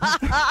arm.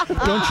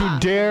 Don't you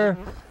dare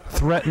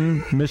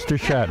threaten Mr.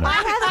 Shatner.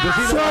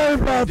 Sorry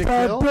about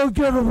that. Don't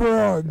get it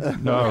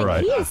wrong. All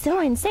right. He is so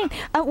insane.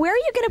 Where are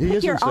you going to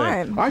put your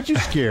arm? Aren't you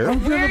scared?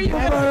 I'm going to put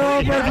my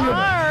arm on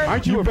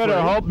Aren't you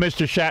better hope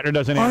Mr. Shatner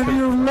doesn't on answer.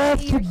 your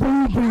left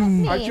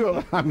boobie. Aren't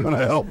you? I'm going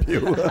to help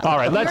you. All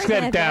right, let's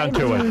get down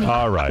to it.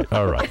 All right.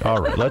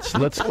 Let's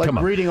Like come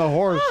on. breeding a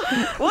horse.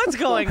 What's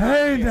going on?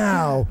 Hey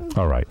now.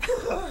 All right.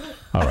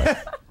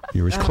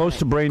 You're as close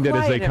to brain dead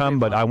as they come,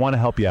 but I want to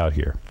help you out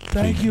here.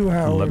 Thank you,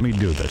 Howard. Let me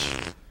do this.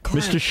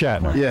 Mr.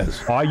 Shatner.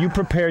 Yes. Are you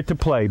prepared to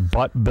play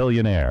Butt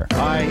Billionaire?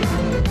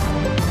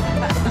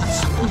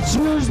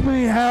 Excuse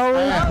me,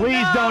 Howard.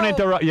 Please don't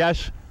interrupt.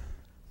 Yes?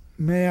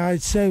 May I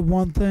say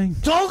one thing?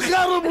 Don't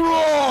get him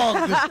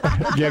wrong.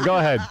 Yeah, go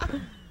ahead.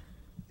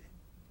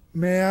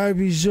 May I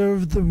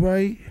reserve the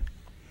right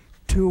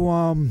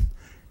to,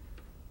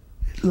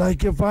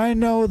 like, if I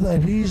know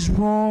that he's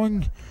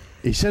wrong...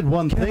 He said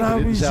one thing, but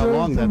he didn't say how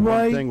long that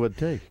one thing would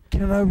take.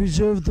 Can I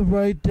reserve the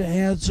right to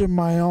answer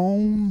my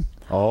own?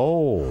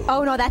 Oh.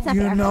 Oh, no, that's not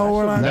You fair. know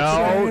what I'm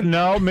saying?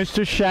 No,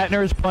 Mr.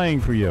 Shatner is playing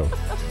for you.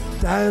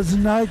 That is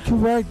not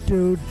correct,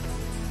 dude.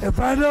 If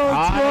I know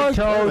I it's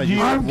wrong, told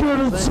you. I'm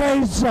going to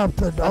say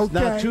something, That's okay?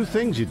 now two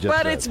things you just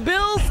But said. it's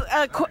Bill's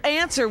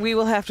answer we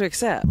will have to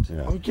accept.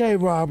 Yeah. Okay,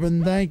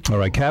 Robin, thank you. All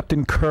right,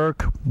 Captain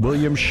Kirk,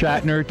 William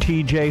Shatner,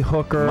 T.J.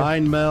 Hooker.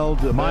 Mind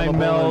Meld. Mind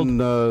Meld.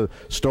 In,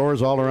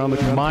 stores all around the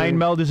country. Mind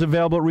Meld is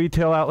available at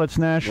retail outlets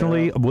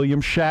nationally. Yeah.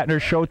 William Shatner,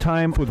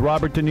 Showtime with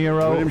Robert De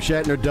Niro.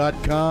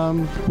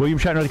 WilliamShatner.com.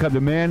 WilliamShatner.com.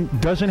 The man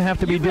doesn't have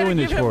to be doing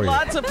this Give for him you.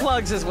 lots of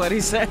plugs is what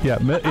he said. Yeah.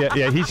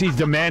 He's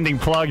demanding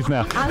plugs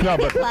now. No,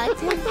 but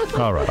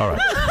all right.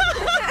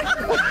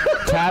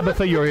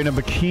 Tabitha, you're in a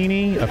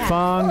bikini, a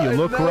thong. You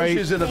look great.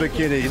 She's in a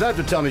bikini. You don't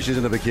have to tell me she's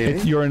in a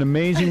bikini. You're an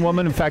amazing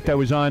woman. In fact, I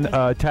was on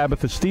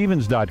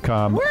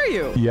TabithaStevens.com. Were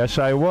you? Yes,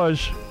 I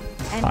was.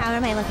 And how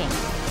am I looking?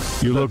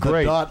 You look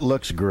great. The dot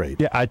looks great.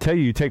 Yeah, I tell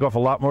you, you take off a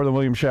lot more than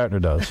William Shatner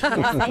does. Yes,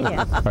 I do. All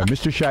right,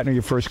 Mr. Shatner,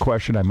 your first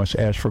question. I must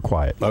ask for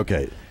quiet.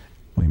 Okay.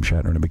 William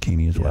Shatner in a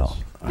bikini as well.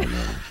 I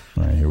know.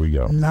 All right, here we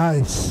go.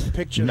 Nice.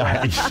 Picture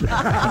Nice.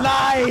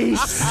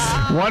 Nice.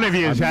 One of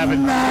you is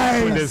having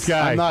fun with this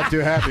guy. I'm not too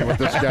happy with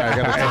this guy. I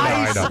gotta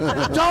tell you.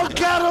 Nice. Don't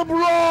get him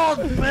wrong,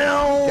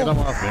 Bill. Get him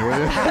off me, will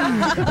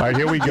you? All right,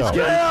 here we go.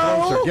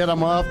 Getting closer. Get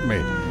him off me.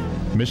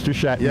 Mr.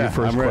 Shatner, Yeah, your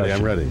first I'm ready, question.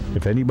 I'm ready.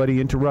 If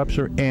anybody interrupts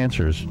or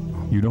answers,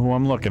 you know who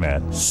I'm looking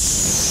at.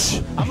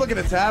 I'm looking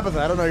at Tabitha.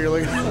 I don't know you're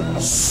looking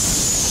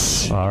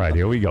at. All right,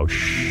 here we go.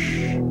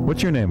 Shh.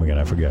 What's your name again?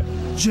 I forget.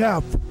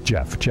 Jeff,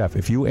 Jeff,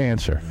 if you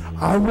answer.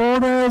 I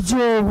won't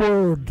answer a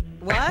word.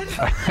 What?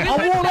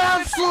 I won't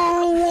answer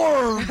a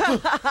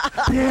word.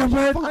 Damn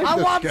it. I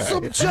want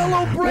some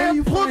Jello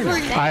bread pudding.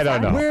 I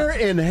don't know. Where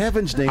in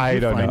heaven's name I do you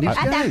don't find know. these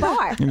At that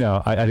guys? bar.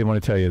 No, I didn't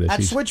want to tell you this. At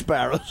He's- Switch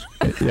Barrows.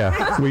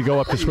 Yeah, we go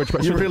up to Switch.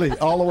 You're really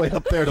all the way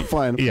up there to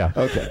find them? Yeah.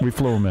 Okay. We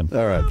flew him in.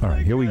 All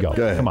right. Here we go.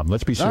 Go ahead. Come on,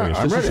 let's be All right, serious.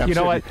 I'm This ready. is- I'm you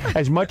know serious. what?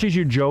 As much as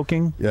you're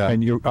joking, Yeah.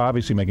 and you're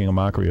obviously making a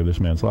mockery of this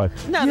man's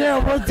life. No, Yeah,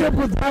 what's up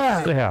with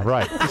that? Yeah,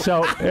 right.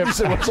 So, You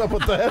said, what's up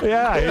with that?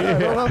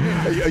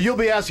 yeah. You'll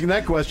be asking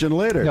that question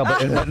later. No,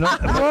 but no,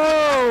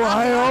 Whoa,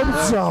 I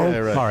hope so. Okay,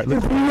 right. all right.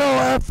 If you don't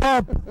F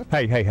up,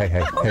 Hey.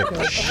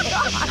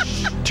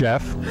 Shh.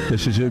 Jeff,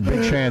 this is a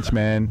big chance,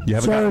 man. You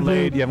haven't Sorry, gotten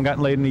laid. dude. You haven't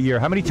gotten laid in a year.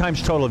 How many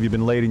times total have you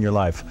been laid in your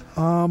life?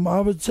 I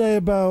would say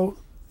about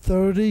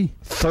 30.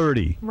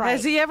 30.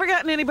 Has he ever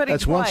gotten anybody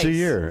That's twice? once a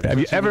year. Have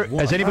you ever?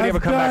 Has anybody I've ever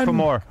come back for gotten-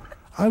 more?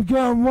 I've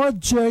gotten one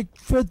chick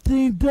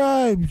 15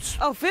 times.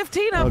 Oh,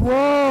 15 of them.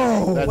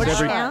 Whoa. That's What's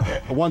every, now?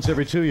 once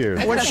every 2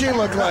 years. What's she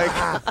look like?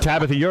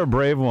 Tabitha, you're a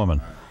brave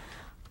woman.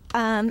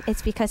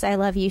 It's because I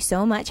love you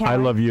so much, I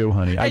Howard. love you,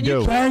 honey. I And you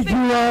do. Thank you.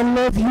 I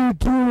love you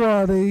too,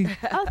 honey.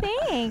 Oh,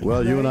 thanks.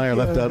 Well, you and I are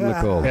left out in the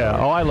cold. Yeah.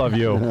 Oh, I love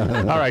you. All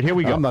right, here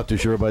we go. I'm not too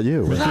sure about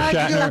you.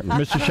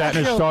 Mr.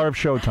 Shatner, star of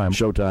Showtime.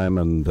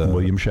 Showtime and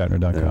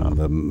WilliamShatner.com.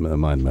 and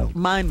Mind Meld.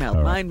 Mind meld.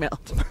 All right. Mind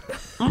meld.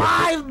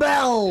 My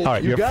bell. All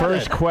right, your got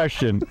first it.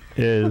 question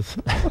is.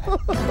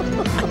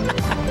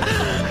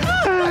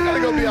 I gotta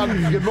go be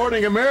on Good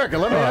Morning America.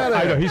 Let me out of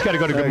I know here. he's got to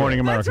go to Good Morning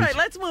America. That's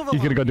right. Let's move along.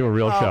 He's going to go do a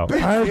real show.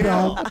 Big I deal.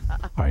 know. All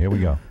right, here we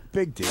go.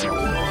 Big deal.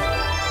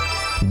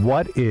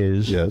 What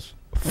is Yes.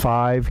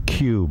 5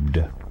 cubed?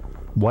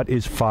 What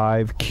is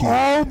 5 cubed?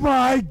 Oh,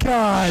 my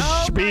God.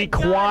 Oh Be my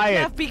God, quiet.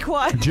 Jeff, be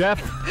quiet.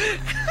 Jeff,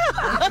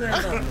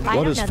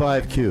 What is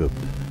 5 cubed?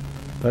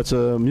 That's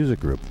a music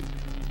group.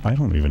 I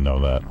don't even know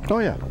that. Oh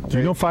yeah. Do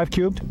you know 5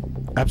 cubed?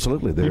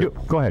 Absolutely. You There. do?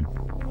 Go ahead.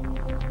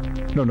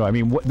 No. I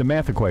mean, the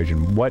math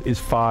equation. What is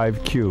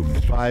 5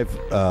 cubed? 5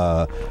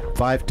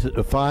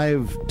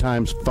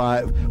 times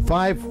 5.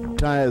 5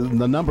 times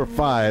the number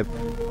 5.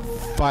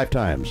 5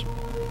 times.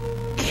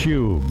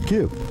 Cubed.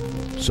 Cube.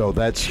 So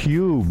that's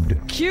Cubed.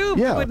 Cube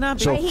yeah. would not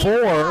be So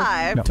 4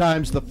 5. No.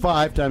 times the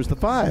 5 times the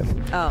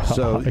 5. Oh.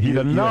 So He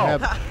doesn't know.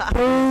 have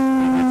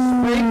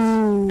space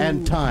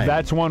and time.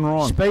 That's one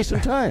wrong. Space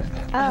and time.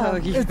 Oh,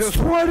 you. It's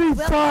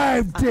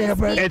 25,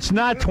 damn it. It's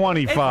not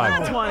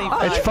 25. It's not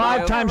 25. It's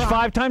 5 times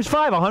 5 times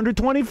 5.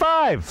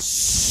 125.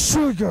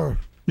 Sugar.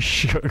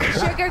 Sugar.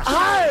 Sugar cube.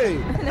 Hey,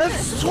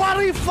 it's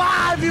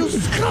 25. You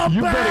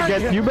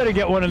scumbag. You better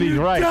get one of these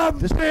right. Dumb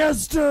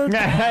bastard.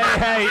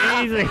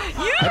 Hey, easy.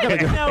 You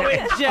didn't know it,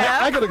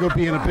 Jeff. I gotta go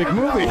be in a big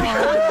movie.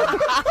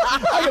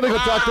 I gotta go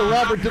talk to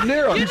Robert De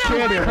Niro. You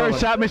can't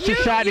curse out Mr.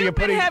 Shatner. You're You've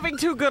been putting. having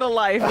too good a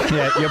life.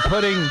 Yeah, you're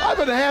putting. I've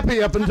been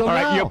happy up until All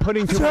now. right, you're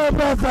putting too. Sorry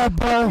about that,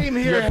 Bo. Came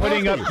here You're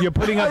putting happy. up. You're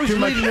putting I up was too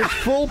much. leading this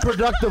full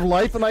productive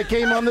life, and I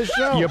came on this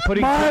show. You're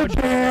putting too My much.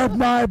 bad,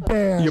 my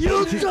bad.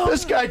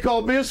 This guy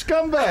called me a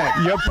scumbag.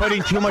 You're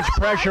putting too much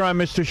pressure on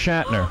Mr.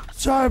 Shatner.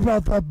 Sorry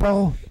about that,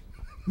 Bo.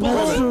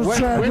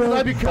 Mr. When did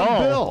I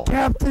become Bill?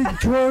 Captain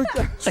Kirk.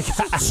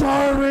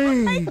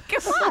 Sorry.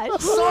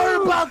 God.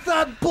 Sorry about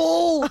that,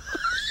 bull.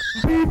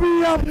 Beat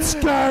me up,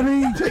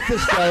 Scotty. Take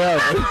this guy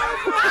out.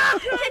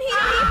 Can he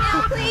leave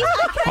now, please?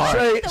 Can I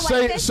see the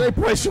whitefish? Say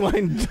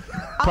Priceline.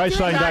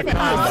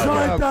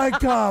 Priceline.com.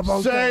 Priceline.com.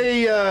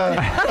 Okay.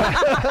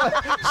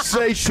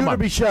 Say shoot or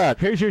be shot.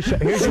 Here's your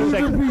second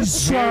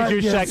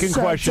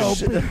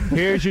question.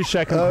 Here's your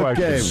second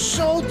question.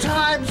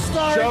 Showtime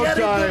starting.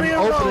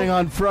 Showtime opening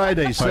on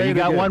Friday. Right, you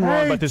got one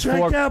wrong, but there's check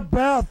 4. out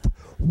Beth.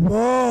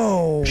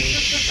 Whoa.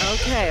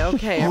 Okay.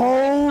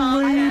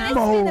 Holy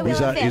moly.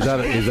 He's out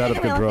of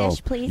control.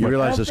 You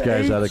realize this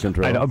guy's out of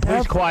control. I know.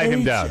 Please quiet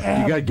him down.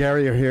 You got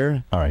Gary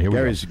here? All right, here we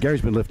go.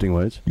 Gary's been lifting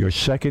weights. Your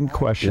second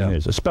question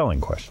is a spelling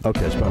question.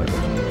 Okay, spelling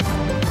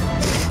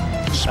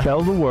question.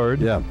 Spell the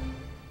word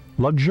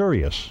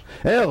luxurious.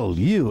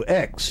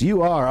 Luxurious.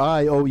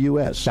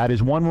 That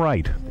is one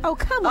right. Oh,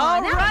 come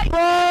on. All right.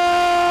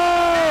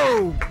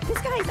 Whoa! This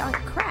guy's on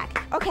crack.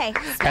 Okay.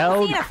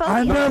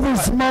 I never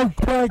smoked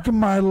crack in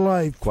my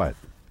life. Quiet.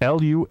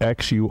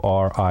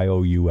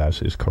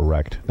 Luxurious is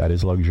correct. That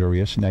is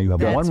luxurious. Now you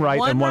have one right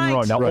and one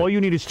wrong. Now all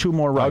you need is 2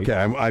 more right.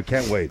 Okay, I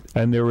can't wait.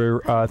 And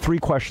there are 3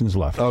 questions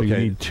left. Okay. So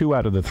you need 2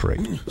 out of the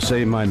 3.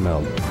 Say mind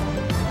meld.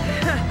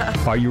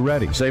 Are you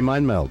ready? Say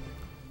mind meld.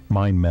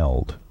 Mind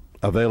meld.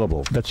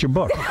 Available. That's your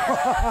book.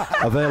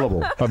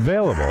 Available.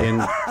 Available.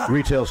 In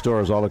retail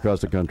stores all across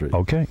the country.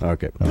 Okay.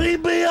 Beat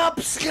me up,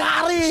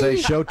 Scotty. Say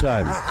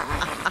Showtime.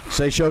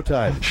 Say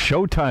Showtime.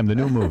 Showtime, the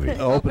new movie.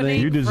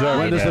 Opening. You deserve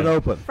When it. does it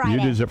open? Friday. You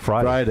deserve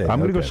Friday. I'm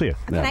going to go see it.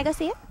 Can I go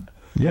see it?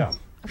 Yeah.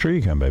 Sure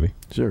you can, baby.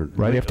 Sure.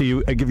 Right after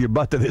you give your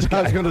butt to this guy.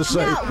 I was going to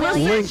say,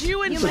 Link.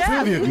 You and the 2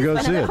 of you can go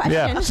see it.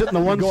 Yeah. Sit in the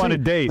one Go seat. on a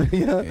date.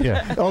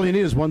 Yeah. All you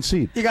need is 1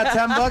 seat. You got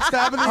 $10,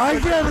 Tabitha? I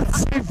got a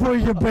seat for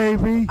you,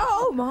 baby.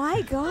 Oh,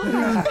 my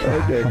God.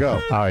 Okay,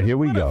 go. All right, here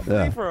we go.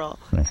 Free-for-all.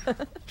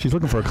 She's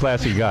looking for a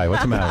classy guy.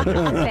 What's the matter with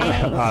you?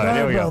 Thanks. All right,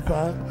 here we go.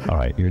 About that. All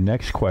right, your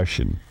next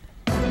question.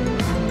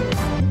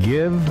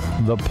 Give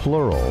the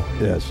plural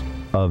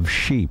of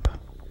sheep.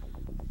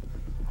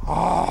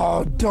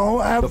 Oh,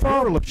 don't ever. The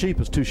plural of sheep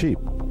is 2 sheep.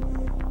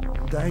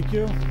 Thank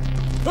you.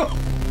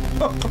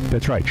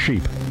 That's right.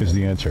 Sheep is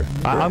the answer.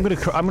 I'm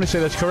gonna say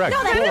that's correct.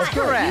 No, that's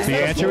not correct. The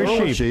answer is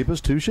Plural of sheep. sheep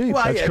is 2 sheep.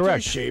 Well, That's yeah,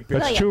 correct. 2 sheep.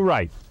 That's 2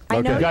 right. I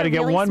know You got to you're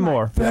get really one smart.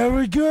 more.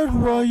 Very good,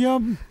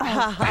 William.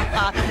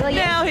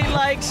 Now he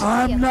likes.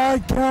 I'm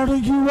not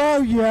counting you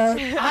out yet.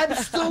 I'm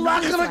still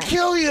not going to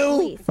kill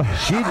you.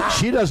 Please.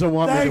 She doesn't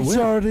want me to Thanks, win.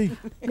 Artie.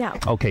 No.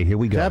 Okay, here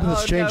we go.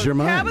 Tabitha's changed her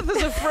mind.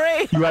 Tabitha's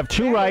afraid. You have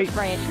 2 right.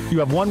 afraid. You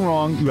have 1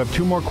 wrong. You have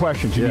 2 more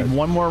questions. You need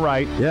 1 more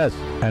right. Yes.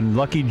 And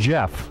lucky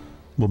Jeff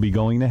will be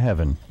going to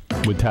heaven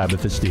with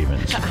Tabitha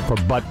Stevens for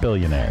Butt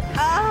Billionaire.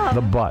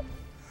 The butt.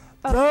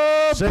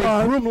 Say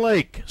Groom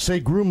Lake. Say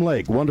Groom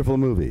Lake. Wonderful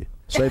movie.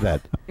 Say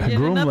that.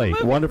 Groom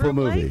Lake. Wonderful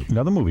movie.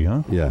 Another movie,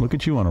 huh? Yeah. Look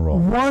at you on a roll.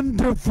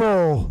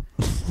 Wonderful.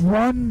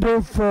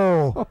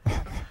 Wonderful.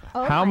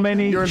 How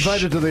many? You're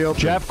invited to the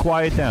opening. Jeff,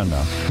 quiet down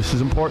now. This is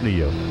important to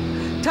you.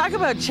 Talk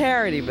about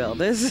charity, Bill.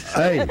 This.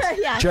 Hey,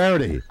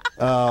 charity.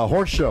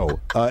 Horse show.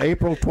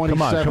 April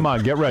 27th. Come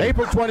on, get ready.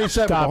 April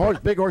 27th. Stop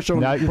it. Big horse show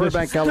Now, in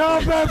Burbank, Stop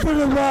California.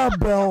 effing around,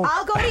 Bill.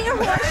 I'll go to your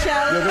horse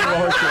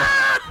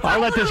show. I'll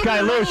let this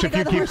guy loose if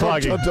you keep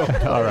plugging. All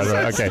right,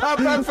 okay. Stop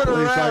effing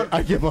around.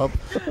 I give up.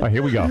 All right,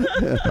 here we go.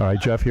 All right,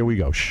 Jeff, here we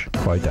go. Shh,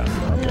 quiet down.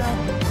 Okay.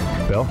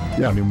 Bill?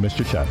 Yeah. I mean,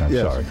 Mr. Shatner, I'm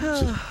Yes.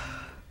 sorry.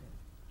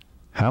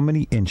 How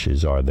many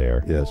inches are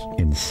there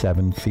in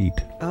 7 feet?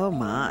 Oh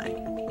my.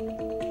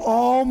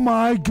 Oh,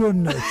 my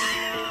goodness.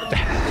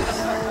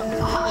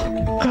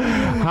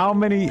 How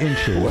many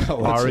inches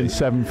are in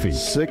 7 feet?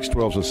 6,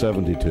 12, so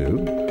 72.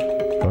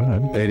 Go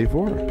ahead.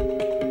 84.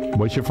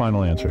 What's your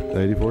final answer?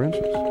 84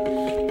 inches.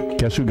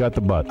 Guess who got the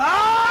butt? I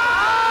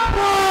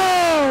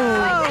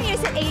thought you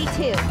said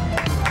 82.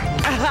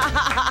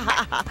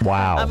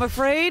 Wow. I'm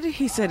afraid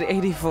he said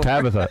 84.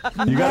 Tabitha,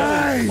 you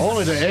got Nice.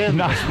 Only to end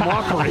this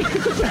mockery.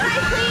 Can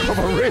I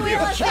please do the wheel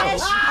of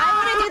fish? I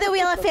want to do the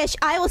wheel of fish.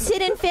 I will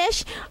sit and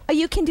fish.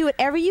 You can do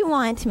whatever you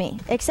want to me,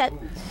 except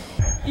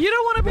You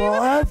don't want to be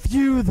Well, F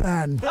you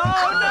then.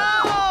 Oh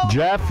no!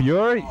 Jeff,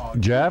 you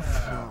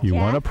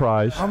won a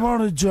prize. I'm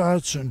on a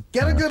Johnson.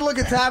 Get a good look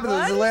at Tabitha.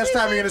 This is the last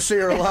time you're going to see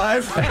her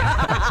alive.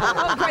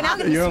 oh, great, I'm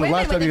going to You're swim the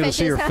last in time with you're the going to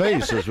see her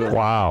fishes. face. As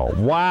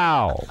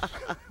well.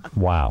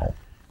 Wow.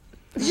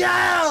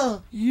 Yeah!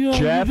 You know,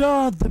 Jeff? you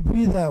don't have to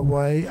be that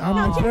way.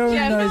 I'm a very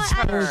Jeff, nice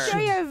I'm person. sure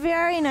you're a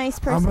very nice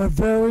person. I'm a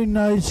very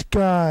nice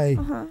guy.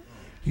 Uh-huh.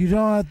 You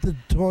don't have to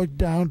talk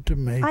down to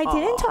me. I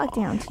didn't talk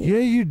down to you. Yeah,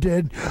 you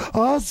did.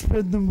 I'll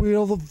spin the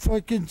wheel of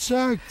fucking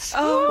sex.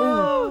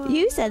 Oh,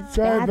 you said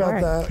Sorry bad about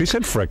word. that. He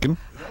said frickin'.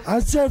 I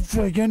said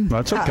friggin'.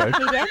 That's okay.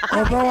 He did?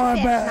 Although I'm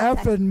I at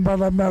effing, but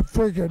I'm at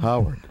friggin'.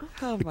 Howard.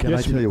 Can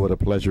I tell you what a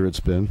pleasure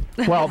it's been?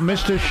 Well,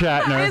 Mr.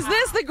 Shatner. Is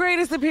this the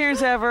greatest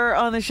appearance ever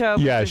on the show,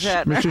 Yes,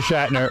 Mr. Shatner? Mr.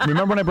 Shatner.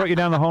 Remember when I brought you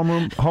down the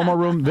homo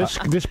room?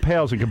 This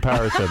pales in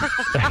comparison.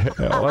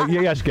 Well,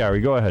 yes,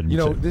 Gary, go ahead. You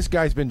know, this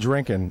guy's been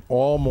drinking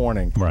all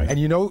morning. Right. And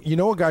you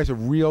know a guy's a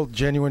real,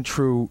 genuine,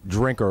 true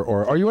drinker.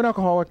 Or are you an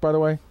alcoholic, by the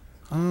way?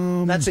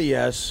 That's a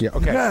yes. Yeah,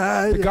 okay.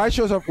 The guy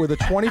shows up with a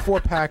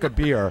 24-pack of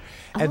beer,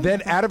 and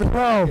then out of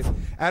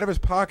his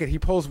pocket, he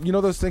pulls, you know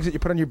those things that you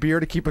put on your beer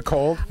to keep it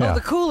cold? Oh,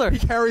 the cooler. He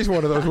carries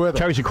one of those with him.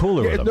 Carries a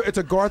cooler with him. It's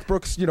a Garth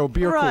Brooks,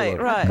 beer Right,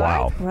 cooler. right.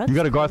 Wow. You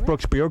got a Garth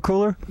Brooks beer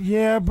cooler?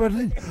 Yeah, but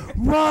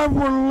Ron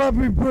wouldn't let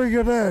me bring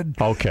it in.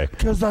 Okay.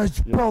 Because I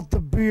spilled the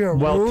beer.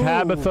 Well, Ooh.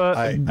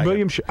 Tabitha,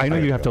 William, I know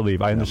you have to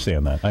leave. I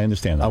understand that. I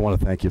want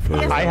to thank you for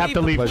I have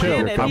to leave, too.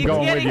 I'm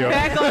going with you.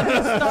 Back on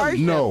the starship.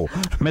 No.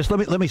 Miss,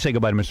 let me say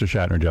goodbye to Mr.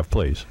 Shatner, Jeff,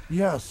 please.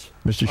 Yes.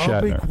 Mr.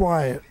 I'll Shatner. be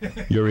quiet.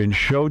 You're in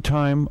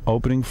Showtime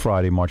opening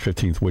Friday, March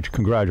 15th, which,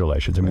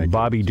 congratulations. I mean,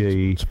 Bobby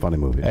D. It's a funny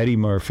movie. Eddie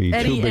Murphy,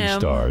 Eddie two big M,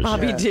 stars.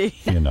 Bobby D.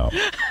 You know,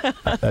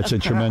 that's a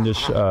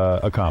tremendous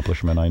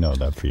accomplishment. I know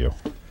that for you.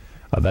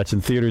 That's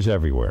in theaters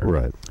everywhere.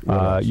 Right.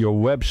 Your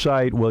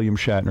website,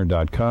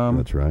 williamshatner.com.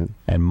 That's right.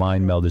 And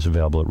Mind Meld is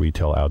available at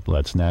retail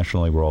outlets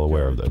nationally. We're all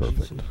aware of this.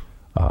 Perfect.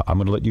 I'm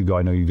going to let you go.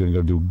 I know you're going to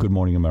go do Good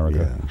Morning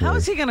America. Yeah. How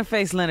is he going to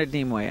face Leonard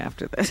Nimoy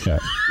after this? Yeah.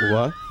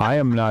 What? I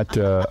am not.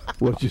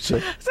 What did you say? I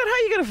said, how are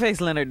you going to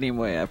face Leonard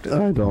Nimoy after this?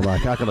 I don't know.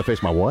 I'm not going to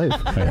face my wife.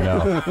 I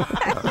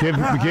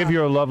know. give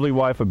your lovely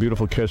wife a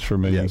beautiful kiss for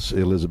me. Yes,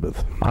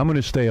 Elizabeth. I'm going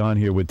to stay on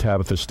here with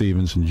Tabitha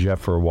Stevens and Jeff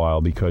for a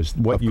while because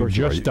what you've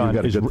just done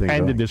is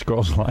ended this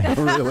girl's life.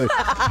 Really?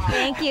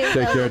 Thank you.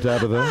 Take care,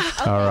 Tabitha.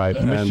 All right,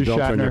 And Mr. don't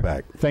Shatner. turn your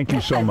back. Thank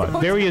you so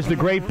much. There he is, the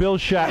great Bill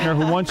Shatner,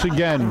 who once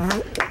again,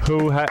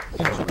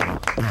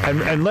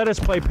 and let us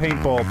play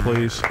paintball,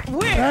 please.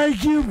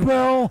 Thank you,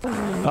 Bill.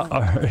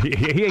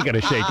 He ain't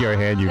gonna shake your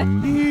hand.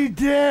 He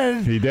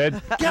did. He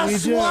did.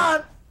 Guess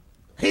what?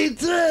 He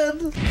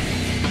did.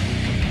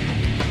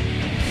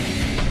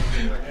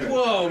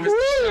 Whoa,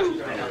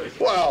 Mr. Shatner.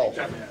 Wow.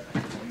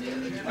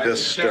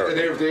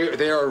 Hysterical.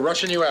 They are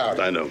rushing you out.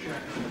 I know.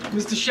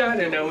 Mr.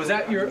 Shatner, now, was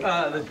that your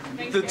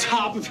the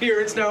top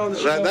appearance now on the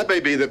show? That may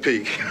be the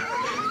peak.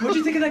 What'd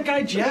you think of that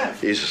guy,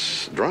 Jeff?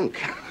 He's drunk.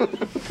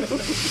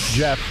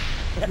 Jeff.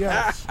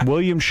 Yes.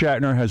 William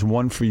Shatner has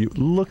one for you.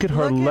 Look at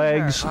her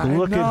legs.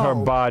 Look at her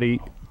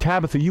body.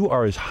 Tabitha, you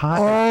are as hot.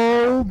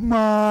 Oh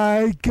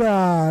my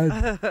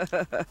God.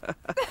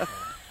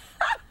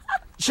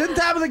 Shouldn't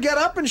Tabitha get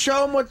up and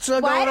show him what's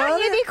going on? Why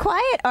don't you be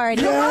quiet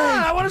already? Come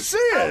on, I want to see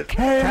it.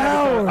 Hey,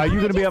 Howard. Are you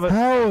going to be able to...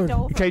 Howard.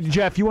 Okay,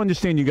 Jeff, you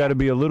understand you got to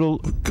be a little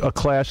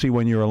classy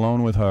when you're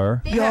alone with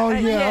her. Oh,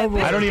 yeah.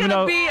 I don't even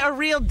know. Be a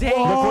real date. Look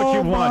what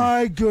you Oh, won.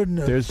 my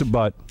goodness. There's the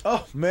butt.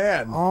 Oh,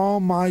 man. Oh,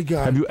 my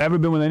God. Have you ever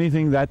been with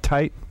anything that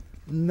tight?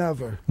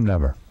 Never.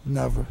 Never.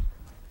 Never.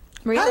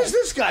 How does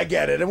this guy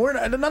get it? And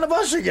none of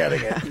us are getting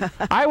it.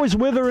 I was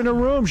with her in a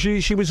room.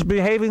 She was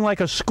behaving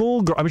like a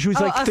schoolgirl. I mean, she was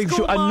like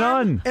a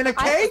nun. In a I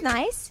cake? was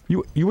nice.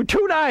 You were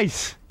too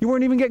nice. You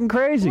weren't even getting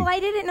crazy. Well,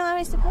 I didn't know I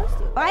was supposed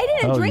to. I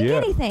didn't drink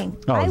anything.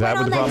 Oh, I that went on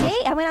was the that problem?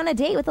 date. I went on a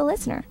date with a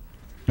listener.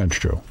 That's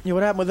true. Yeah,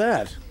 what happened with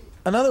that?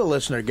 Another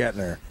listener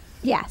getting her.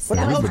 Yes. What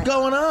the that was hell's nice.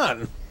 going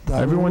on?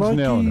 Everyone's lucky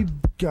nailing it.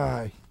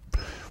 guy.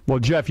 Well,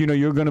 Jeff, you know,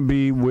 you're going to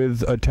be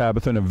with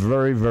Tabitha in a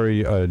very,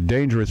 very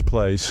dangerous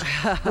place.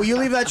 Will you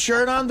leave that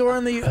shirt on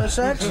during the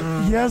sex?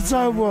 Yes,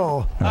 I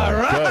will. All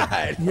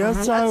right.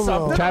 Yes, I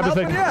will.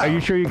 Tabitha, are you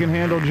sure you can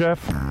handle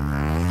Jeff?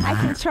 I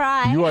can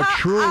try. You are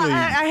truly...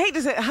 I hate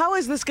to say, how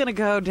is this going to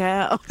go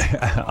down?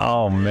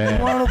 Oh,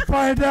 man. Want to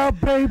find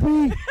out,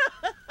 baby?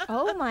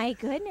 Oh, my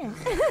goodness.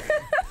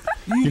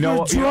 You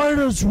know can join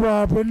us,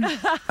 Robin.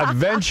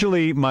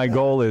 Eventually, my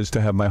goal is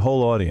to have my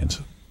whole audience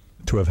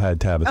to have had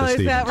Tabitha Oh, is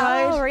Stevens. that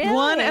right? Oh, really?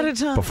 One at a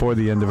time. Before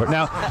the end of it.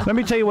 Now, let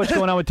me tell you what's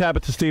going on with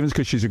Tabitha Stevens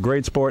because she's a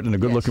great sport and a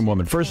good-looking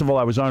woman. First of all,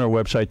 I was on her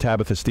website,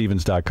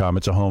 TabithaStevens.com.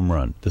 It's a home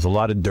run. There's a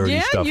lot of dirty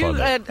stuff on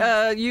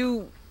there.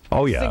 You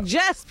Oh, yeah.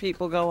 suggest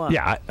people go on.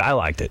 Yeah, I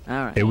liked it. All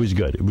right. It was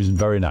good. It was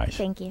very nice.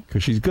 Thank you.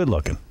 Because she's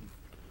good-looking.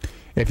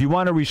 If you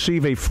want to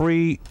receive a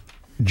free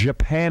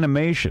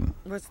Japanimation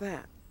What's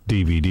that?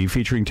 DVD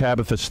featuring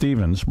Tabitha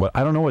Stevens,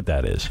 I don't know what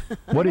that is.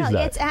 What is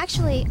that? It's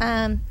actually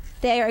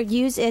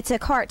it's a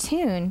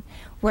cartoon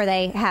where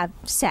they have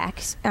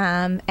sex,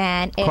 and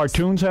it's,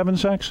 Cartoons having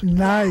sex?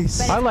 Nice.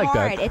 but it's I like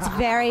hard. that. It's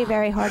very,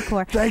 very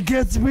hardcore. That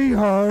gets me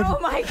hard. Oh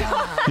my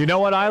God! You know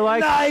what I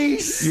like?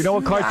 Nice. You know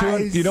what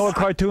cartoon? Nice. You know what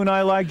cartoon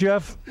I like,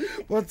 Jeff?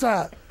 What's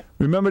that?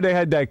 Remember they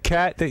had that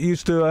cat that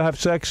used to have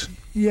sex?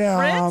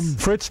 Yeah.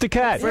 Fritz the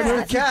cat. Fritz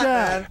the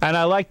cat. And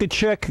I like the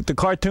chick, the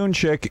cartoon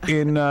chick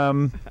in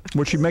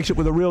where she makes it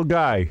with a real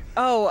guy.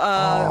 Oh,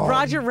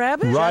 Roger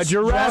Rabbit?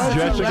 Roger Rabbit.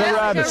 Jessica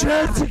Rabbit.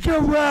 Jessica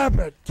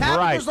Rabbit.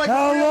 Right. Like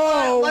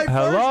Hello.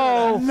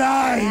 Hello.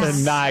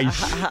 Nice.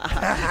 Nice.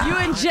 You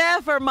and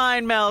Jeff are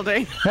mind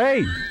melding.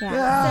 Hey.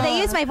 Yeah. So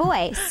they use my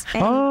voice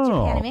in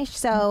animation.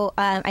 So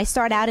I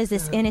start out as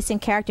this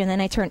innocent character, and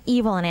then I turn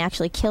evil, and I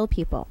actually kill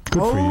people. Good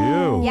for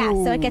you. Yeah.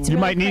 So it gets You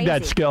really might need that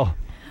crazy. skill.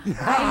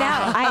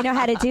 I know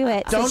how to do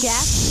it. So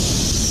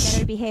Jeff,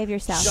 better behave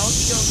yourself. Don't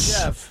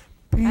kill Jeff.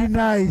 Be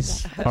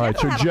nice. All right,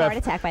 Jeff so will have a heart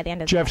attack by the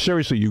end of the Jeff, day.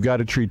 seriously, you got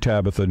to treat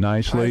Tabitha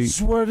nicely. I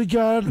swear to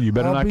God, You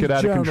better I'll not be get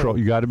out gentle. of control.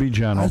 You got to be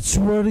gentle. I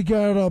swear to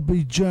God, I'll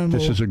be gentle.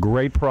 This is a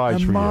great prize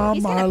and for Mom,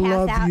 He's I gonna pass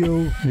love out.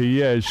 you.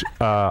 He is.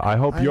 I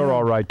hope you're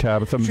all right,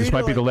 Tabitha. This Treat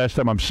might her be the like- last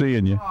time I'm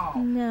seeing you.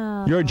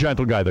 No. You're a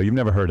gentle guy, though. You've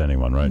never hurt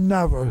anyone, right?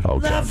 Never.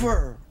 Okay.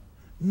 Never.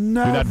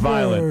 Never. You're not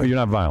violent. You're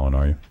not violent,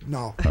 are you?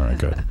 No. All right,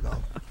 good.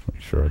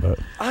 Sure of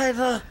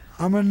that.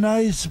 I'm a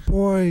nice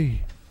boy.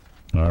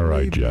 All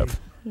right, Maybe. Jeff.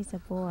 He's a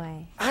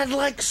boy. I'd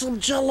like some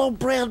Jello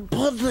brand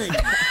pudding.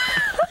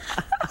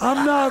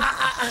 I'm not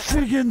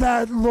freaking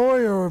that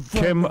lawyer.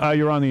 Kim,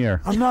 you're on the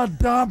air. I'm not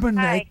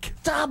Dominic.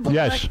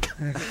 Yes.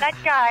 That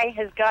guy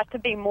has got to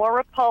be more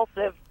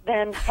repulsive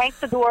than Hank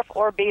the Dwarf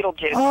or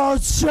Beetlejuice. Oh,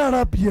 shut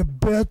up, you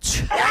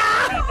bitch. I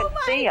can't even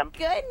see him.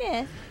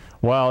 Goodness.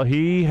 Well,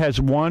 he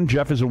has won.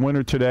 Jeff is a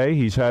winner today.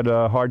 He's had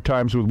hard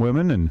times with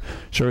women, and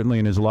certainly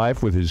in his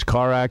life with his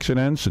car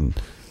accidents, and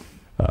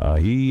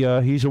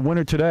he's a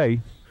winner today.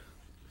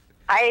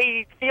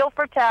 I feel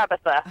for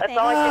Tabitha. That's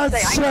all I can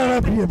say. shut I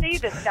up, can't you- even see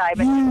this guy,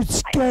 but you if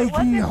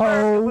skanky it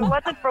hoe.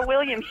 wasn't for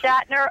William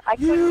Shatner, I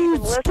couldn't You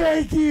even listen.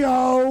 skanky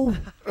hoe.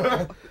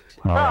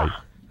 All right.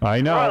 I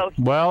know.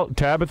 Gross. Well,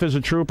 Tabitha's a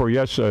trooper.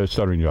 Yes,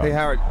 Stuttering John. Hey,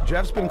 Howard,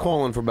 Jeff's been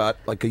calling for about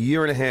like a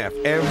year and a half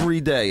every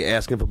day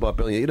asking for Butt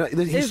Billion. You know,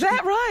 Is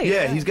that right?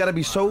 Yeah, he's got to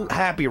be so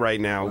happy right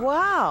now.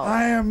 Wow.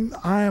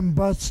 I am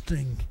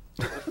busting.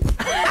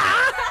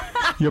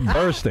 You're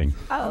bursting.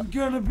 I'm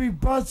gonna be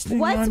busting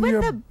What's on with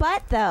your... the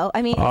butt, though?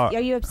 I mean, are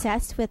you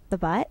obsessed with the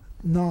butt?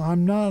 No,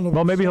 I'm not.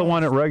 Well, maybe he'll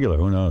want it regular.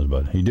 Who knows?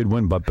 But he did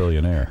win Butt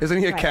Billionaire. Isn't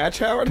he a Right. catch,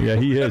 Howard? Yeah,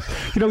 he is.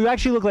 You know, you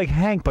actually look like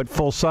Hank, but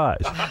full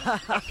size.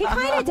 He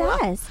kind of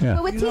does. Yeah.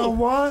 But with You teeth. know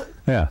what?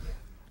 Yeah.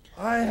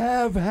 I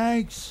have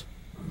Hank's.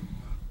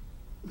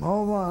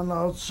 Hold on,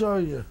 I'll show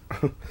you.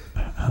 You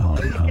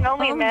can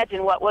only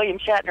imagine what William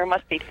Shatner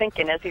must be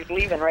thinking as he's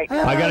leaving right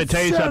now. I got to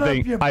tell you Shut up,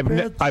 something. you I've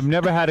bitch.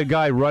 never had a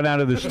guy run out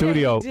of the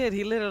studio He did.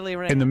 He literally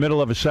ran. in the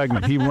middle of a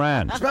segment. He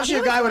ran. Especially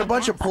a guy with a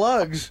bunch of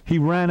plugs. He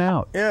ran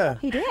out. Yeah.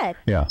 He did.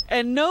 Yeah.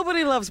 And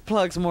nobody loves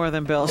plugs more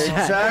than Bill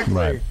Shatner. Exactly.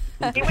 Right.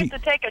 He went to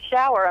take a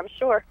shower, I'm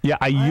sure. Yeah.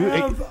 I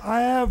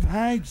have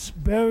Hank's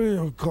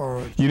burial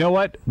card. You know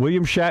what?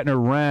 William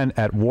Shatner ran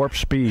at warp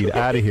speed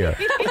out of here.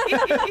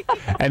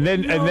 And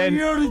then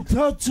You already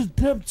touched the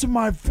tips of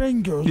my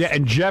fingers. yeah,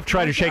 and Jeff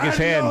tried to shake his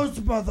hand. Adios,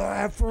 mother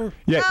effer.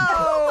 Yeah.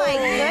 Oh, my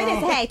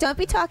goodness. Hey, don't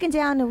be talking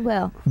down to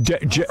Will.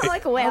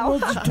 Like a whale.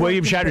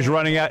 William Shatner's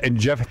running out, and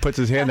Jeff puts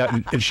his hand out,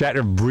 and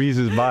Shatner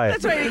breezes by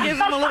it. That's right. He gives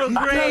him a little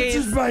graze.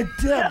 Touches my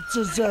tips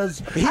and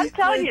says, I'm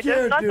telling you,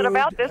 there's nothing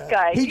about this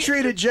guy. He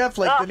treated Jeff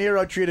like De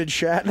Niro treated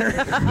Shatner.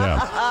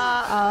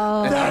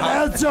 Yeah.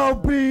 that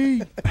SOB.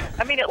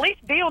 I mean, at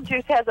least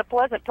Beetlejuice has a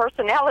pleasant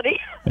personality.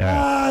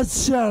 Yeah.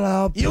 Shut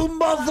up. You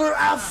mother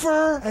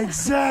effer.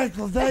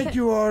 Exactly. Thank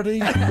you, Artie.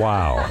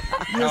 Wow.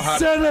 You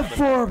said it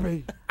for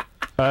me.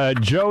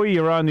 Joey,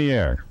 you're on the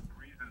air.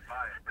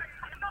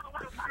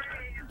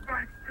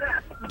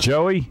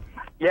 Joey,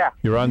 Yeah.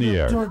 you're on the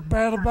air. Talk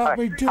bad about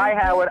me, too. Hi,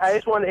 Howard. I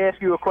just wanted to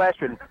ask you a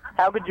question.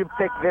 How could you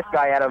pick this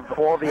guy out of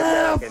all the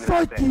Americans?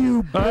 Fuck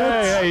you,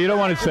 Hey, you don't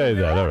want to say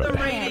that. All right.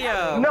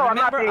 Radio. No, I'm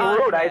not Remember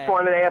being rude. I Andre. just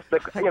wanted to ask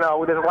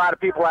there's a lot of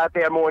people out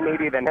there more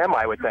needy than him,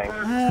 I would think.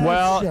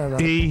 Well,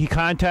 he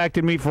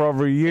contacted me for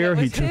over a year. It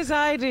was his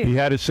idea. He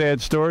had a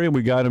sad story, and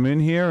we got him in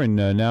here, and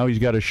now he's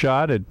got a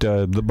shot at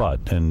the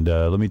butt. And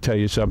let me tell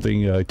you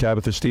something,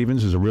 Tabitha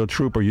Stevens is a real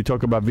trooper. You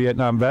talk about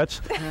Vietnam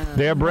vets.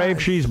 They're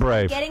brave, she's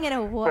brave. Getting an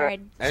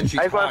award. And she's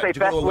I just want hot. to say Did you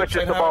go best to the wishes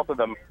website, to Howard? both of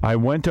them. I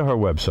went to her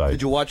website.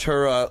 Did you watch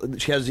her?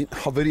 She has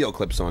her video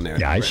clips on there.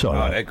 Yeah, I saw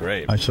that. Oh, they're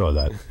great. I saw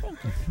that.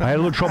 I had a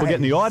little trouble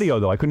getting the audio,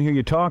 though. I couldn't hear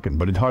you talking,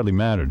 but it hardly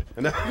mattered.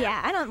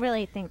 Yeah, I don't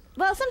really think.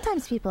 Well,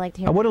 sometimes people like to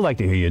hear. I would have liked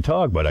to hear you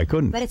talk, but I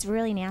couldn't. But it's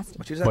really nasty.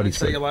 She doesn't But have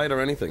it's any good. cellulite or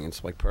anything.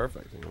 It's like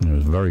perfect. You know? It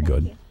was very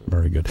good.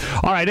 Very good.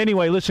 All right,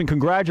 anyway, listen,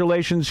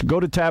 congratulations.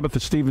 Go to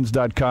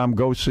TabithaStevens.com.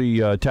 Go see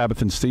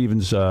Tabitha and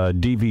Stevens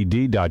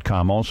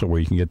DVD.com also, where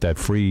you can get that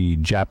free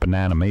Japan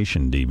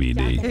animation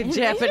DVD.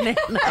 Japanese.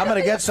 I'm going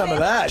to get some of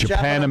that.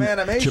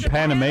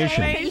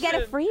 Japanimation. You get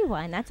a free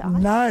one. That's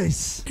awesome.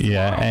 Nice.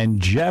 Yeah, and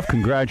Jeff,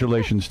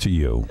 congratulations to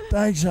you.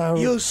 Thanks, Howard.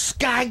 You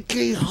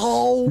skanky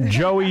hoe.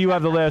 Joey, you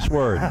have the last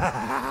word.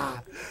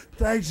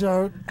 Thanks,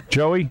 Howard.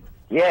 Joey?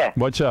 Yeah.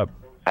 What's up?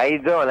 How you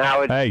doing,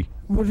 Howard? Hey.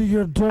 What are you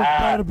going to talk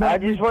bad about I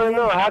just want to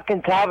know, how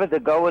can Tabitha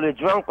go with a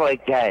drunk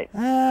like that?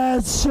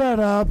 Shut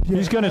up.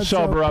 He's going to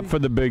sober up for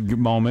the big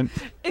moment.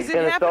 Is He's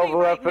going to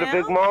sober up for the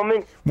big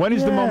moment? When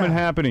is the Yeah. moment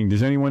happening?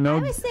 Does anyone know?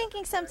 I was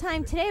thinking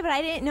sometime today, but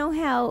I didn't know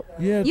how.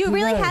 Yeah, you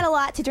really today. had a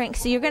lot to drink,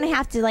 so you're going to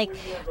have to, like,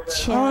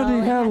 chill. I already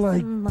and had have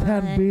like some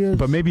 10 lunch. beers.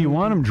 But maybe you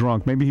want him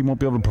drunk. Maybe he won't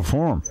be able to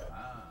perform.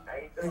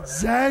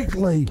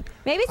 Exactly.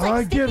 Maybe it's I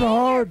like get sticking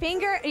hard.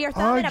 your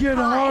thumb I in a get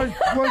pie.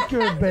 hard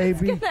quicker,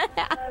 baby.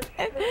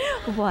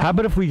 What? How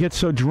about if we get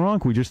so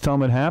drunk, we just tell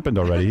him it happened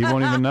already? He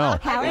won't even know.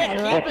 Howard, I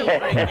love you.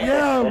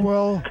 Yeah,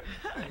 well,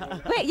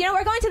 Wait,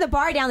 we're going to the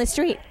bar down the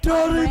street.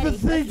 Don't even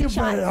think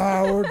about it,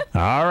 Howard.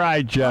 All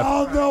right, Jeff.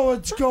 I'll know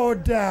what's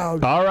going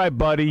down. All right,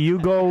 buddy. You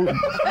go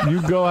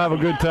have a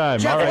good time.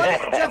 Jeff, All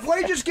right. Jeff, why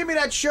don't you just give me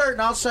that shirt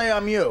and I'll say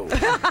I'm you?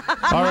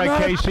 All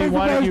right, Casey,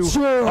 why don't you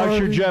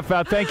usher Jeff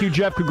out? Thank you,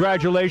 Jeff.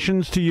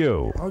 Congratulations to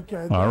you.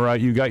 Okay. All right,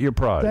 you got your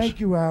prize. Thank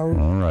you, Howard.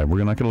 All right,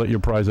 we're not going to let your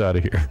prize out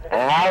of here.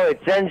 Howard,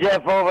 send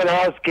Jeff over to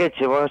Hell's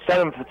Kitchen. We'll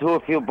send him to a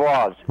few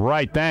bars.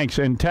 Right, thanks.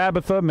 And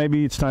Tabitha,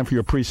 maybe it's time for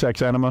your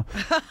pre-sex enema.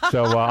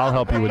 So I'll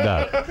help you with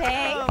that.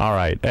 Thanks. All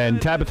right, and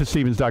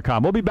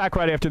TabithaStevens.com. We'll be back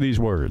right after these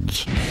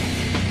words.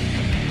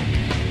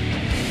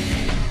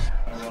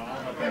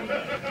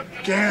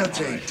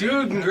 Dancing.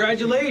 Dude,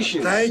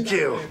 congratulations. Thank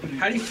you.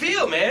 How do you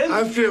feel, man?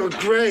 I feel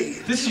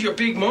great. This is your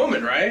big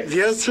moment, right?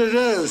 Yes, it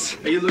is.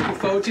 Are you looking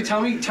forward to? Tell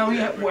me, what's going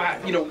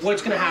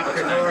to happen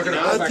tonight. We're going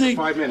to go back in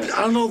 5 minutes.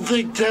 I don't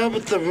think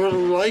Tabitha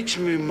really likes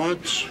me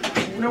much.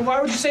 No,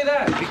 why would you say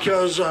that?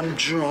 Because I'm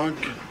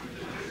drunk.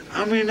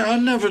 I mean, I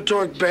never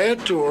talk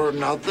bad to her or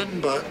nothing,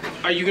 but...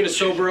 Are you going to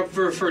sober up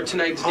for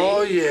tonight's date?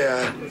 Oh,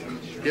 yeah.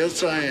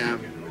 Yes, I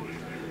am.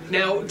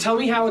 Now, tell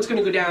me how it's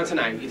going to go down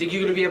tonight. You think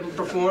you're going to be able to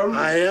perform?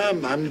 I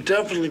am. I'm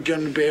definitely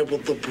going to be able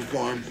to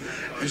perform.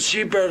 And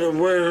she better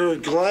wear her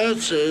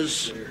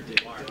glasses,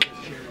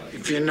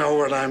 if you know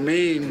what I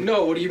mean.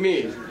 No, what do you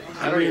mean?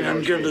 I mean,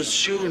 I'm going to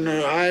shoot in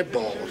her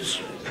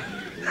eyeballs.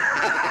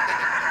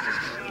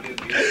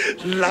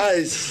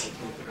 Nice.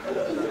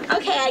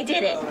 Okay, I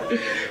did it.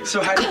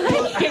 So how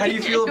do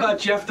you feel about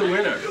Jeff the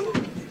winner?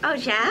 Oh,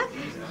 Jeff?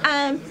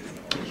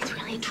 He's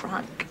really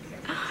drunk.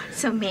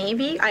 So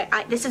maybe,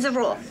 this is a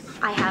rule.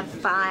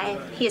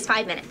 He has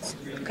 5 minutes,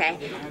 okay?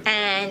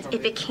 And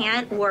if it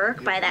can't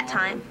work by that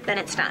time, then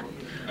it's done.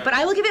 But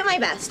I will give it my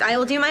best. I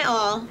will do my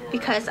all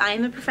because I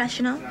am a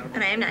professional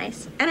and I am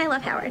nice and I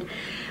love Howard.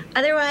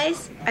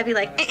 Otherwise, I'd be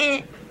like,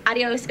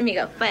 adios,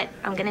 amigo. But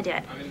I'm going to do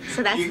it.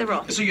 So that's the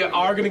rule. So you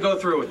are going to go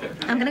through with it?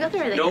 I'm going to go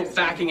through with it. No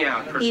backing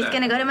out, per se. He's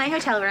going to go to my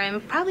hotel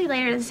room probably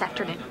later this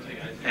afternoon.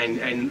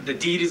 And the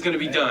deed is going to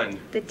be done.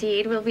 The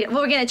deed will be...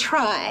 Well, we're going to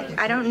try.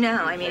 I don't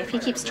know. I mean, if he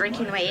keeps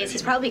drinking the way he is,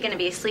 he's probably going to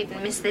be asleep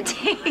and miss the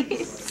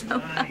date.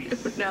 So I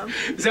don't know.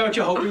 Is that what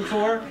you're hoping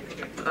for?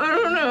 I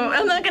don't know.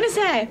 I'm not going to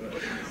say.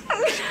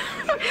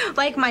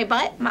 Like my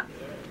butt?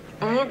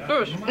 Oh,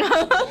 gosh.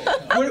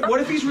 What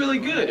if he's really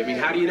good? I mean,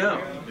 how do you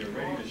know?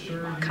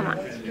 Come on.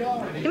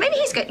 Maybe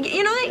he's good.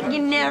 You know what?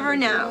 You never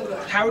know.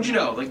 How would you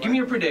know? Like, give me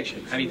your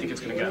prediction. How do you think it's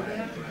going to go?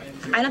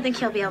 I don't think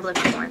he'll be able to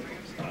perform.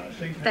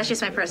 That's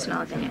just my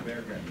personal opinion.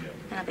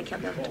 I don't think he'll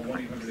be able to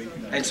perform.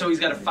 And so he's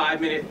got a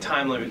 5-minute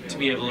time limit to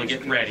be able to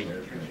get ready.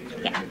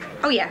 Yeah.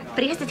 Oh, yeah.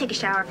 But he has to take a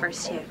shower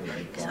first, too.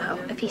 So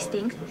if he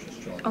stinks,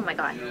 oh, my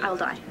God, I will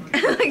die.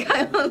 Like,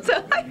 I will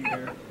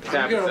die.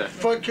 I'm going to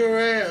fuck your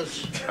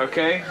ass.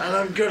 Okay. And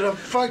I'm going to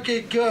fuck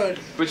it good.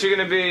 But you're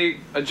going to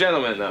be a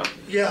gentleman, though.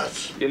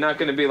 Yes. You're not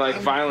going to be, like,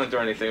 violent or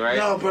anything, right?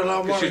 No, but I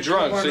want to. Because you're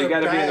drunk, so you got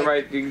to be in the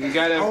right... You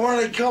got to... I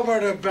want to cover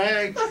the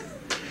bag.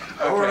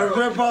 I want to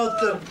rip out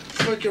the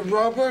fucking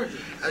rubber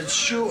and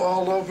shoot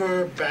all over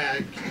her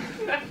bag.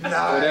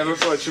 Nice. Whatever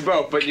floats your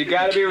boat. But you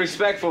got to be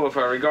respectful of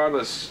her,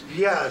 regardless.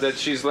 Yes. That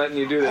she's letting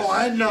you do this. Oh,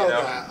 I know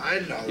that. I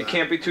know that. You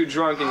can't be too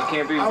drunk and you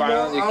can't be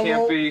violent. You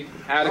can't be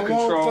out of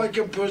control. I won't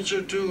fucking push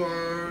her too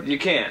hard. You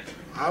can't.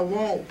 I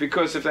won't.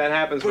 Because if that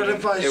happens, but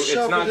if I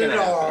shove it in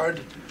hard,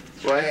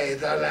 hey,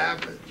 that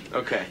happens.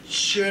 Okay.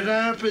 Shit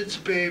happens,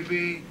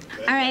 baby.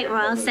 All right,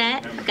 we're all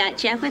set. I've got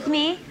Jeff with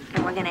me,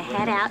 and we're going to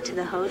head out to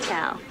the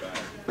hotel.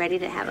 Ready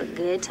to have a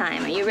good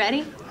time. Are you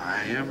ready?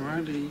 I am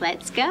ready.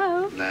 Let's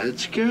go.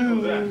 Let's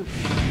go.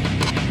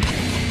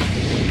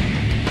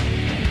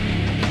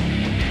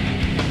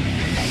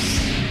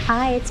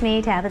 Hi, it's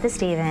me, Tabitha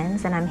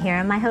Stevens, and I'm here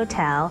in my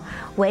hotel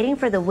waiting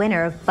for the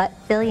winner of Butt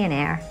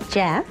Billionaire,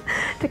 Jeff,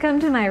 to come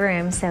to my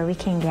room so we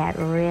can get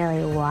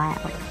really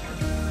wild.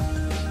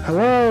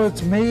 Hello,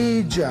 it's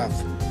me, Jeff.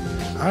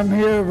 I'm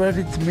here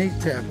ready to meet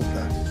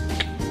Tabitha.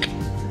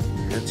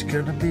 It's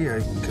gonna be a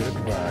good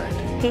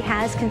ride. He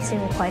has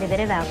consumed quite a bit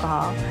of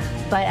alcohol,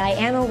 but I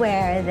am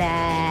aware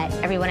that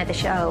everyone at the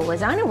show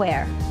was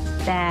unaware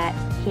that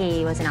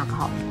he was an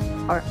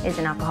alcoholic, or is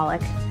an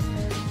alcoholic.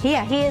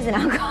 Yeah, he is an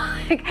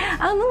alcoholic.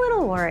 I'm a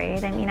little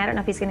worried. I mean, I don't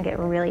know if he's gonna get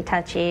really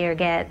touchy or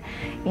get,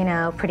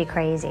 pretty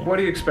crazy. What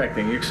are you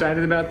expecting? You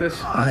excited about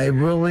this? I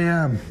really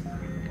am.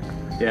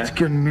 Yeah? It's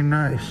gonna be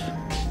nice.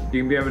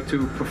 You can be able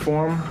to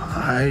perform?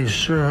 I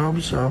sure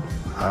hope so.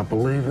 I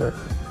believe it.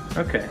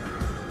 Okay.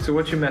 So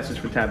what's your message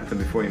for Tabitha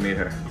before you meet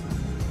her?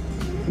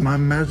 My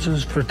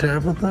message for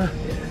Tabitha?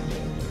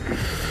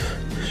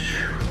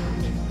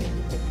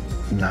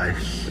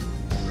 Nice.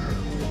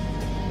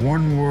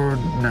 One word,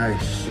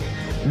 nice.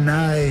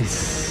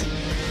 Nice.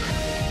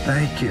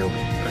 Thank you.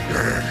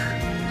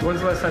 So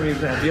when's the last time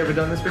have you ever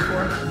done this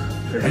before?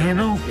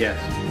 Anal? Yes.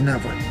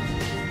 Never.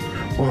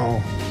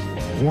 Well,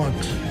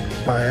 once,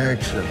 by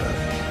accident.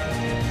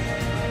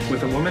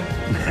 With a woman?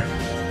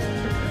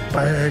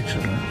 By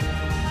accident.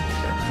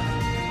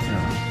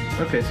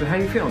 Okay, so how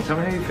you feeling? Tell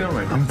me how you feeling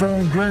right now. I'm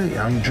feeling great.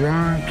 I'm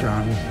drunk.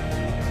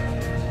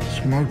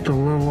 smoked a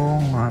little.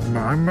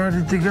 I'm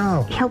ready to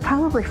go. He'll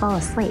probably fall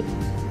asleep.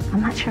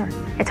 I'm not sure.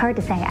 It's hard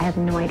to say. I have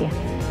no idea.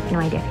 No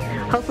idea.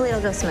 Hopefully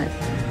it'll go smooth.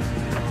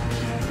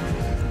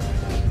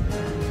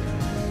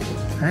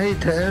 Hey,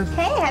 Ted.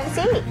 Hey, have a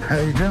seat. How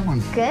you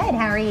doing? Good.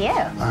 How are you?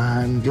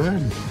 I'm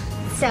good.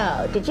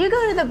 So, did you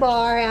go to the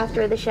bar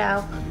after the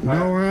show?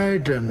 No, I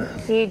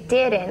didn't. You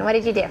didn't. What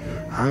did you do?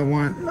 I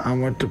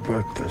went to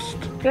breakfast.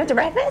 You went to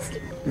breakfast?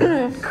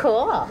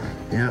 Cool.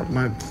 Yeah,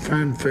 my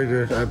friend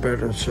figured I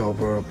better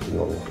sober up a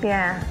little.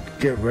 Yeah.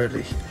 Get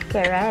ready.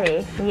 Get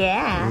ready.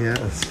 Yeah.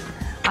 Yes.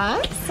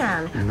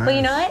 Awesome. Nice. Well,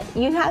 you know what?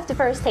 You have to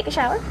first take a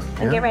shower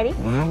and get ready.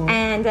 Well.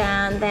 And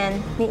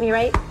then meet me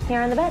right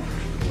here on the bed.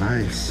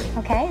 Nice.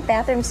 Okay?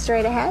 Bathroom's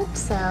straight ahead,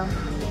 so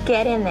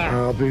get in there.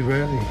 I'll be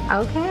ready.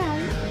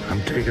 Okay.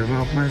 I'm taking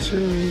off my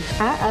shoes.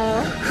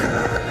 Uh-oh.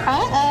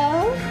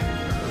 Uh-oh.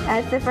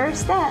 That's the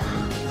first step.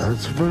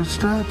 That's the first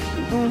step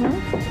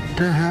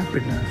to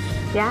happiness.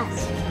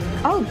 Yes.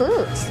 Oh,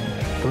 boots.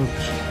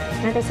 Boots.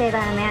 What do they say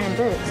about a man in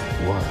boots?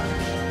 What?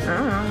 I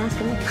don't know. I'm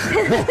asking you.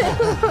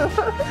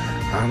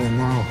 I don't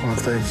know what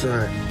they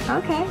say,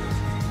 Okay.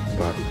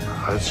 but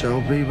I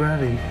shall be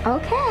ready.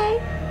 Okay.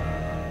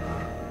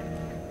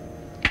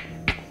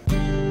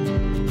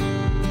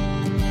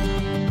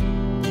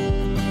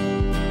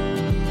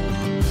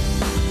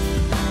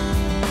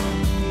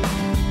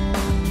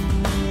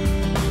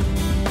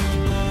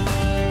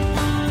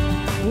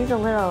 He's a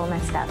little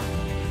messed up.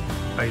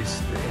 Are you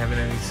having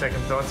any second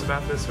thoughts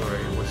about this, or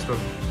we're still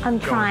I'm going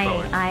trying.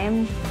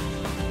 forward?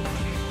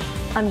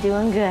 I'm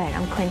doing good.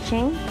 I'm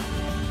clenching.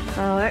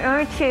 Oh, right on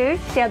my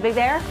tooth. See how big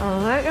they are?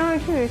 Oh, right on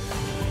my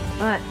tooth.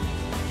 But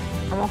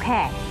I'm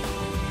okay.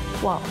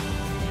 Whoa.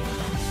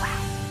 Wow.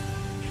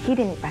 He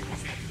didn't eat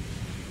breakfast.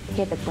 He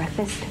had the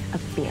breakfast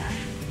of beer.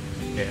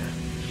 Yeah.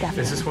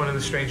 Definitely. Is this one of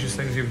the strangest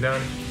things you've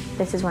done?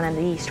 This is one of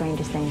the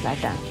strangest things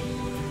I've done.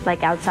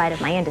 Like outside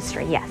of my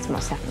industry, yes,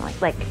 most definitely.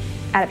 Like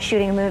out of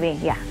shooting a movie,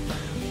 yeah.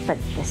 But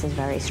this is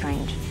very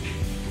strange.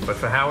 But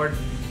for Howard?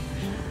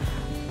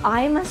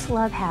 I must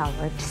love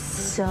Howard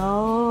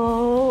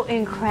so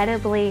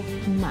incredibly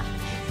much.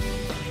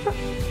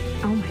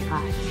 Oh my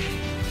gosh.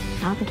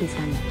 I don't think he's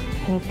done yet.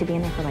 He needs to be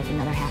in there for like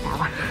another half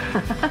hour.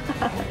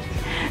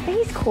 But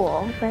he's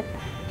cool, but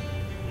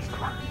he's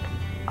drunk.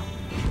 Oh.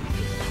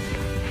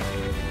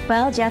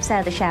 Well, Jeff's out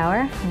of the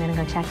shower. I'm gonna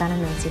go check on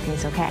him and see if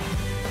he's okay.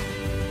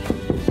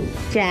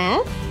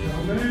 Jeff?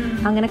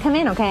 I'm gonna come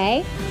in,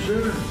 okay?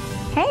 Sure.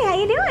 Hey, how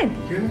you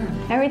doing?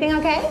 Good. Everything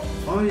okay?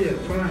 Oh, yeah,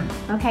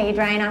 fine. Okay, you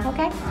drying off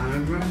okay?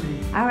 I'm ready.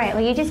 All right,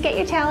 well, you just get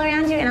your towel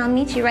around you and I'll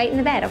meet you right in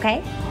the bed,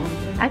 okay?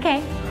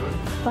 Okay.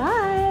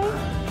 Bye.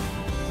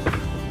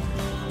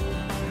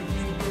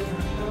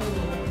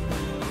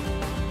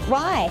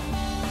 Why?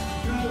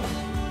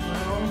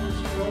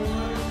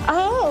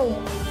 Oh,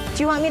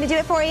 do you want me to do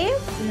it for you?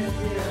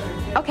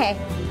 Okay.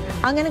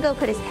 I'm gonna go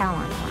put his towel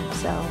on for him,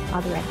 so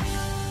I'll be right back.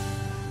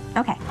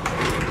 Okay.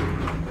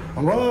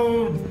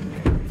 Hello,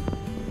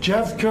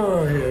 Jeff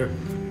Kerr here,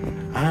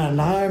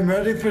 and I'm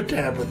ready for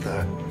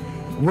Tabitha.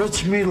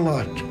 Wish me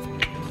luck.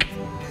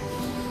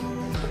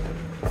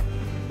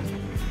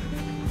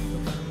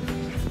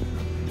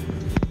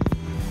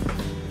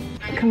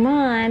 Come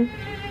on.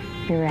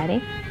 You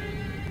ready?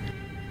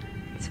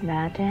 It's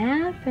about to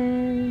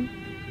happen.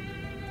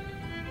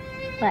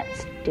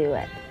 Let's do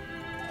it.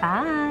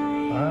 Bye.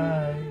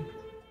 Bye.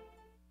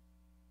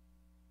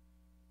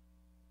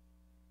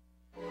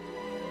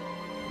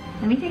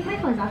 Let me take my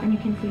clothes off and you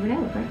can see what I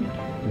look like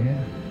naked.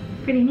 Yeah.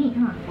 Pretty neat,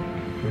 huh?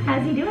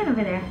 How's he doing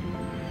over there?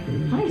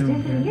 Oh, he's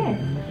doing pretty good.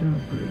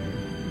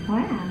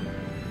 Wow.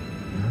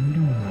 I'm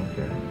doing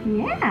okay.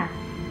 Yeah.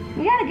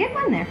 You got a good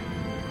one there.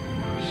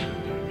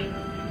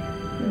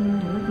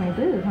 Look my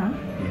boob, huh?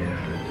 Yeah.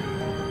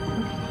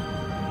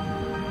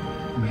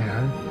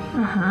 Yeah.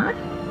 Uh-huh.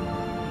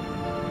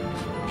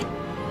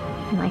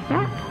 You like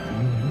that?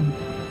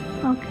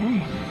 Okay.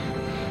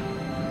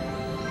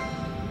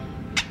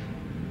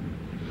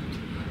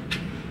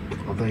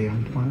 Are they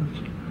implants?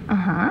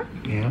 Uh-huh.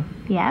 Yeah.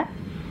 Yep.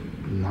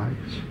 Nice.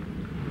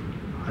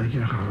 I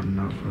get hard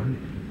enough, right?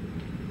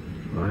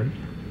 Right?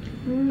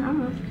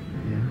 Almost.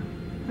 Yeah.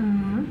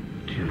 Uh-huh.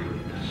 Do you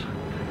like the sun?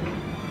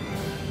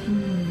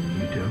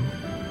 You do?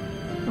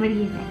 What do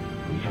you think?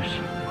 You're so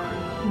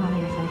You want me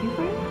to suck it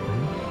for you?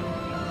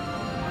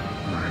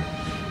 nice.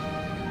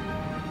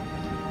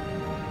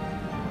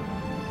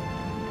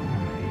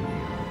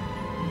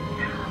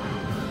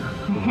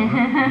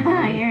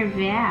 You're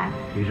bad.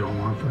 You don't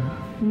want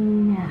that?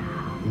 No.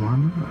 Why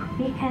not?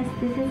 Because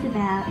this is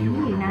about You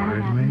wanna not ride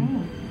about me?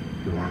 me.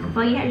 You want to?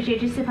 Well, yeah, you're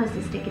just supposed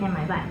to stick it in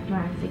my butt. Do you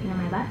want to stick it in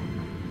my butt?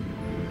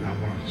 I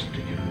want to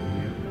stick it in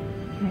you.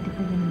 You have to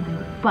put it in my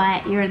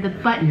butt. You're the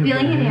butt Yeah,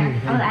 feeling but in there.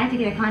 hey, Oh, I have to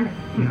get a condom.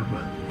 Yeah,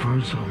 but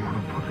first I want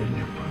to put it in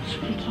your pussy.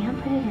 You can't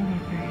put it in there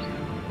first.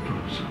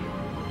 First.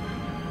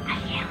 I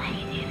can't let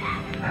you do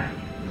that.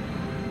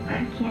 I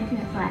can't do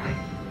it. What?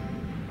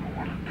 I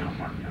want to come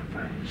on your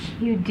face.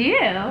 You do?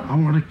 I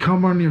want to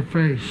come on your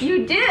face.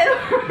 You do?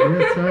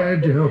 Yes, I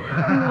do.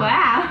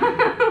 Wow.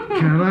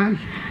 Can I?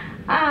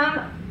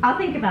 I'll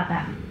think about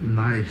that.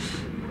 Nice.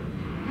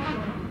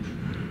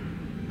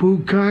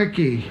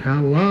 Bukkake,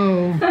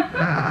 hello.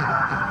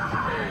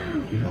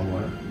 You know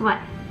what? What?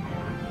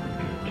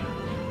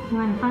 You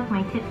want to fuck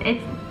my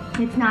tits?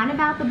 It's not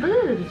about the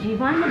boobs. You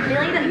want $1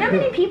 billion. You know how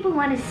many people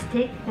want to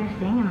stick their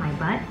thing in my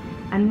butt?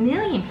 1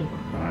 million people.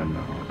 I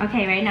know.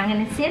 Okay, right now I'm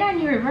going to sit on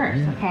your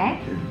reverse, okay?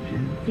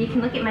 So you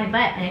can look at my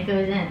butt and it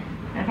goes in,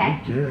 okay?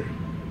 Okay.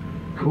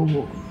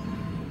 Cool.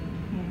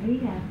 Here we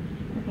go.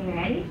 Okay,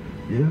 ready?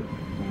 Yeah.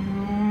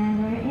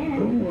 And we're in.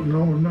 Oh, no,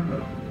 we're not.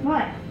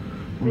 What?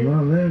 We're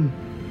not in.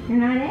 You're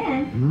not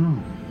in? No.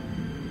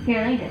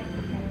 Here, let me do it.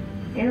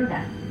 It'll go.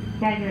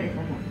 Gotta give it a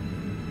second.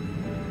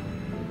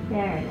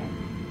 There it is.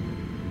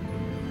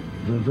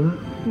 Is that it?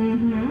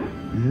 Mm-hmm.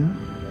 Yeah?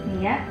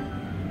 Yep.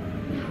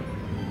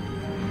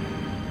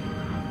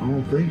 I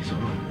don't think so.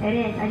 It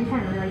is. I just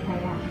have it really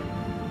tight out.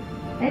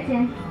 It's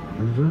in.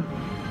 Is it?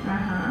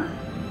 Uh-huh.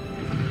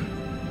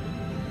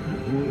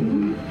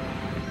 Mm-hmm.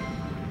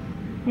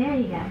 There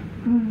you go.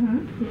 Mm-hmm.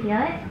 You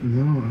feel it?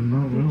 No,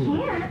 not really.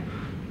 You can't.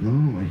 No,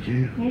 I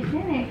can't. It's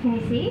in there. Can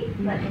you see?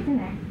 Look, it's in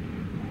there.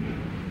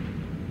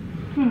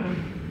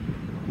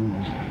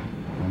 Oh,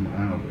 I'm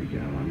out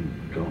again. I'm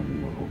going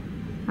low.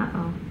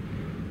 Uh-oh.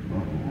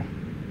 Uh-oh.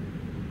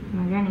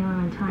 We're running low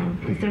on time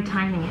because they're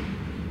timing it.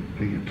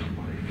 Bring it to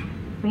life.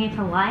 Bring it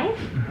to life?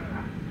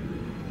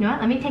 You know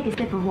what? Let me take a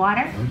sip of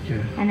water.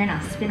 Okay. And then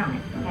I'll spit on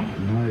it, okay?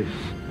 Nice.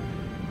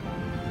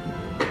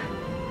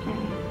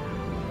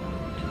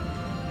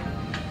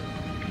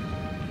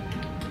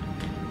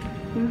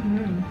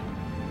 Mm-hmm.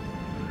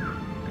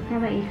 How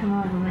about you come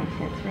over my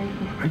tits right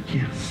here? I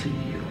can't see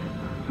you.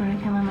 Want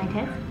to come on my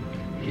tits?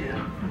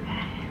 Yeah.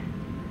 Okay.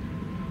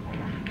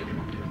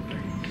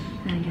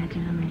 I got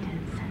you on my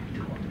tits.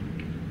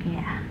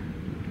 Yeah.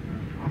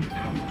 I'm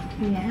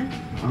coming. Yeah?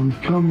 I'm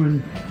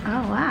coming.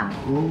 Oh, wow.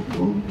 Oh,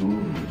 oh,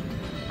 oh.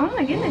 Oh,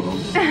 my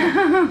goodness.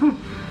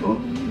 Oh.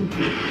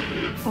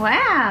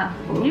 Wow.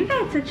 You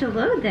got such a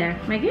load there.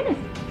 My goodness.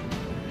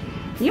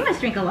 You must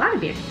drink a lot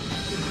of beer.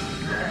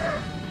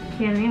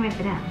 Here, let me whip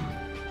it out.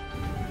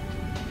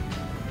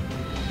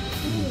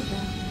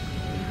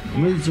 At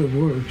least it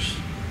works.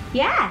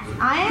 Yes,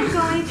 I am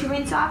going to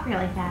rinse off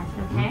really fast,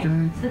 okay?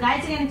 Okay. So the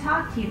guys are going to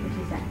talk to you for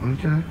 2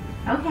 seconds. Okay.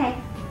 Okay.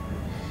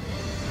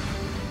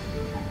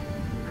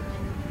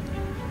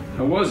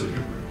 How was it?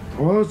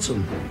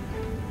 Awesome.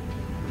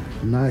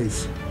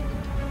 Nice.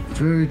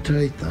 Very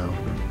tight though.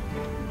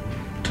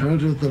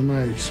 Tighter than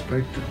I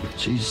expected.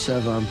 She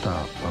sat on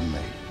top of me.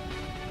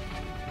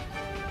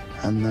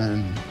 And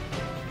then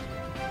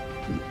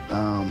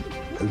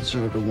it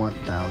sort of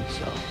went down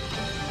south.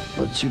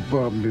 But she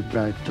brought me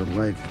back to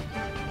life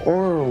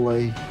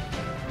orally,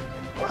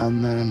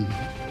 and then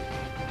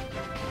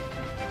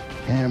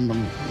hand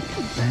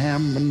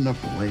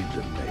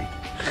manipulated me.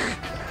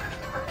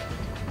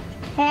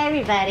 Hey,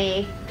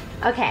 everybody.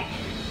 Okay.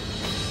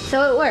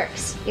 So it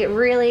works. It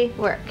really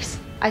works.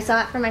 I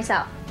saw it for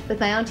myself with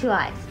my own 2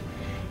 eyes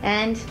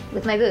and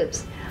with my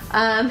boobs.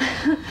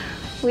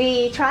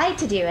 We tried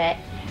to do it,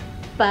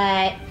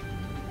 but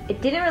it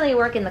didn't really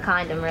work in the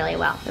condom really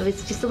well. It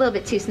was just a little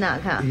bit too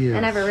snug, huh? Yes.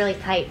 And I have a really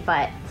tight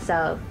butt,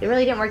 so it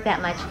really didn't work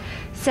that much.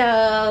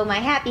 So my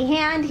happy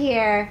hand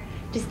here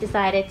just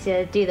decided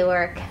to do the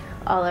work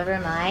all over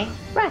my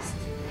breasts.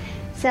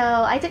 So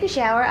I took a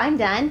shower. I'm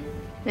done.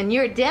 And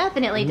you're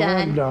definitely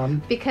done. I'm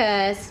done.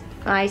 Because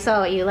I saw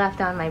what you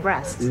left on my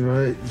breasts.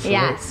 Right.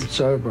 Yes.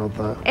 Sorry about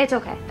that. It's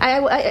okay.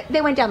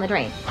 They went down the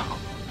drain.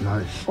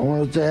 Nice. I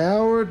want to say,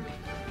 Howard,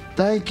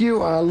 thank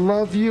you. I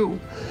love you.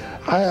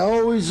 I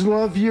always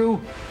love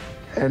you.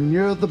 And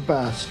you're the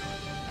best.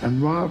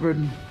 And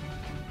Robin,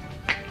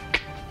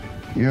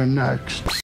 you're next.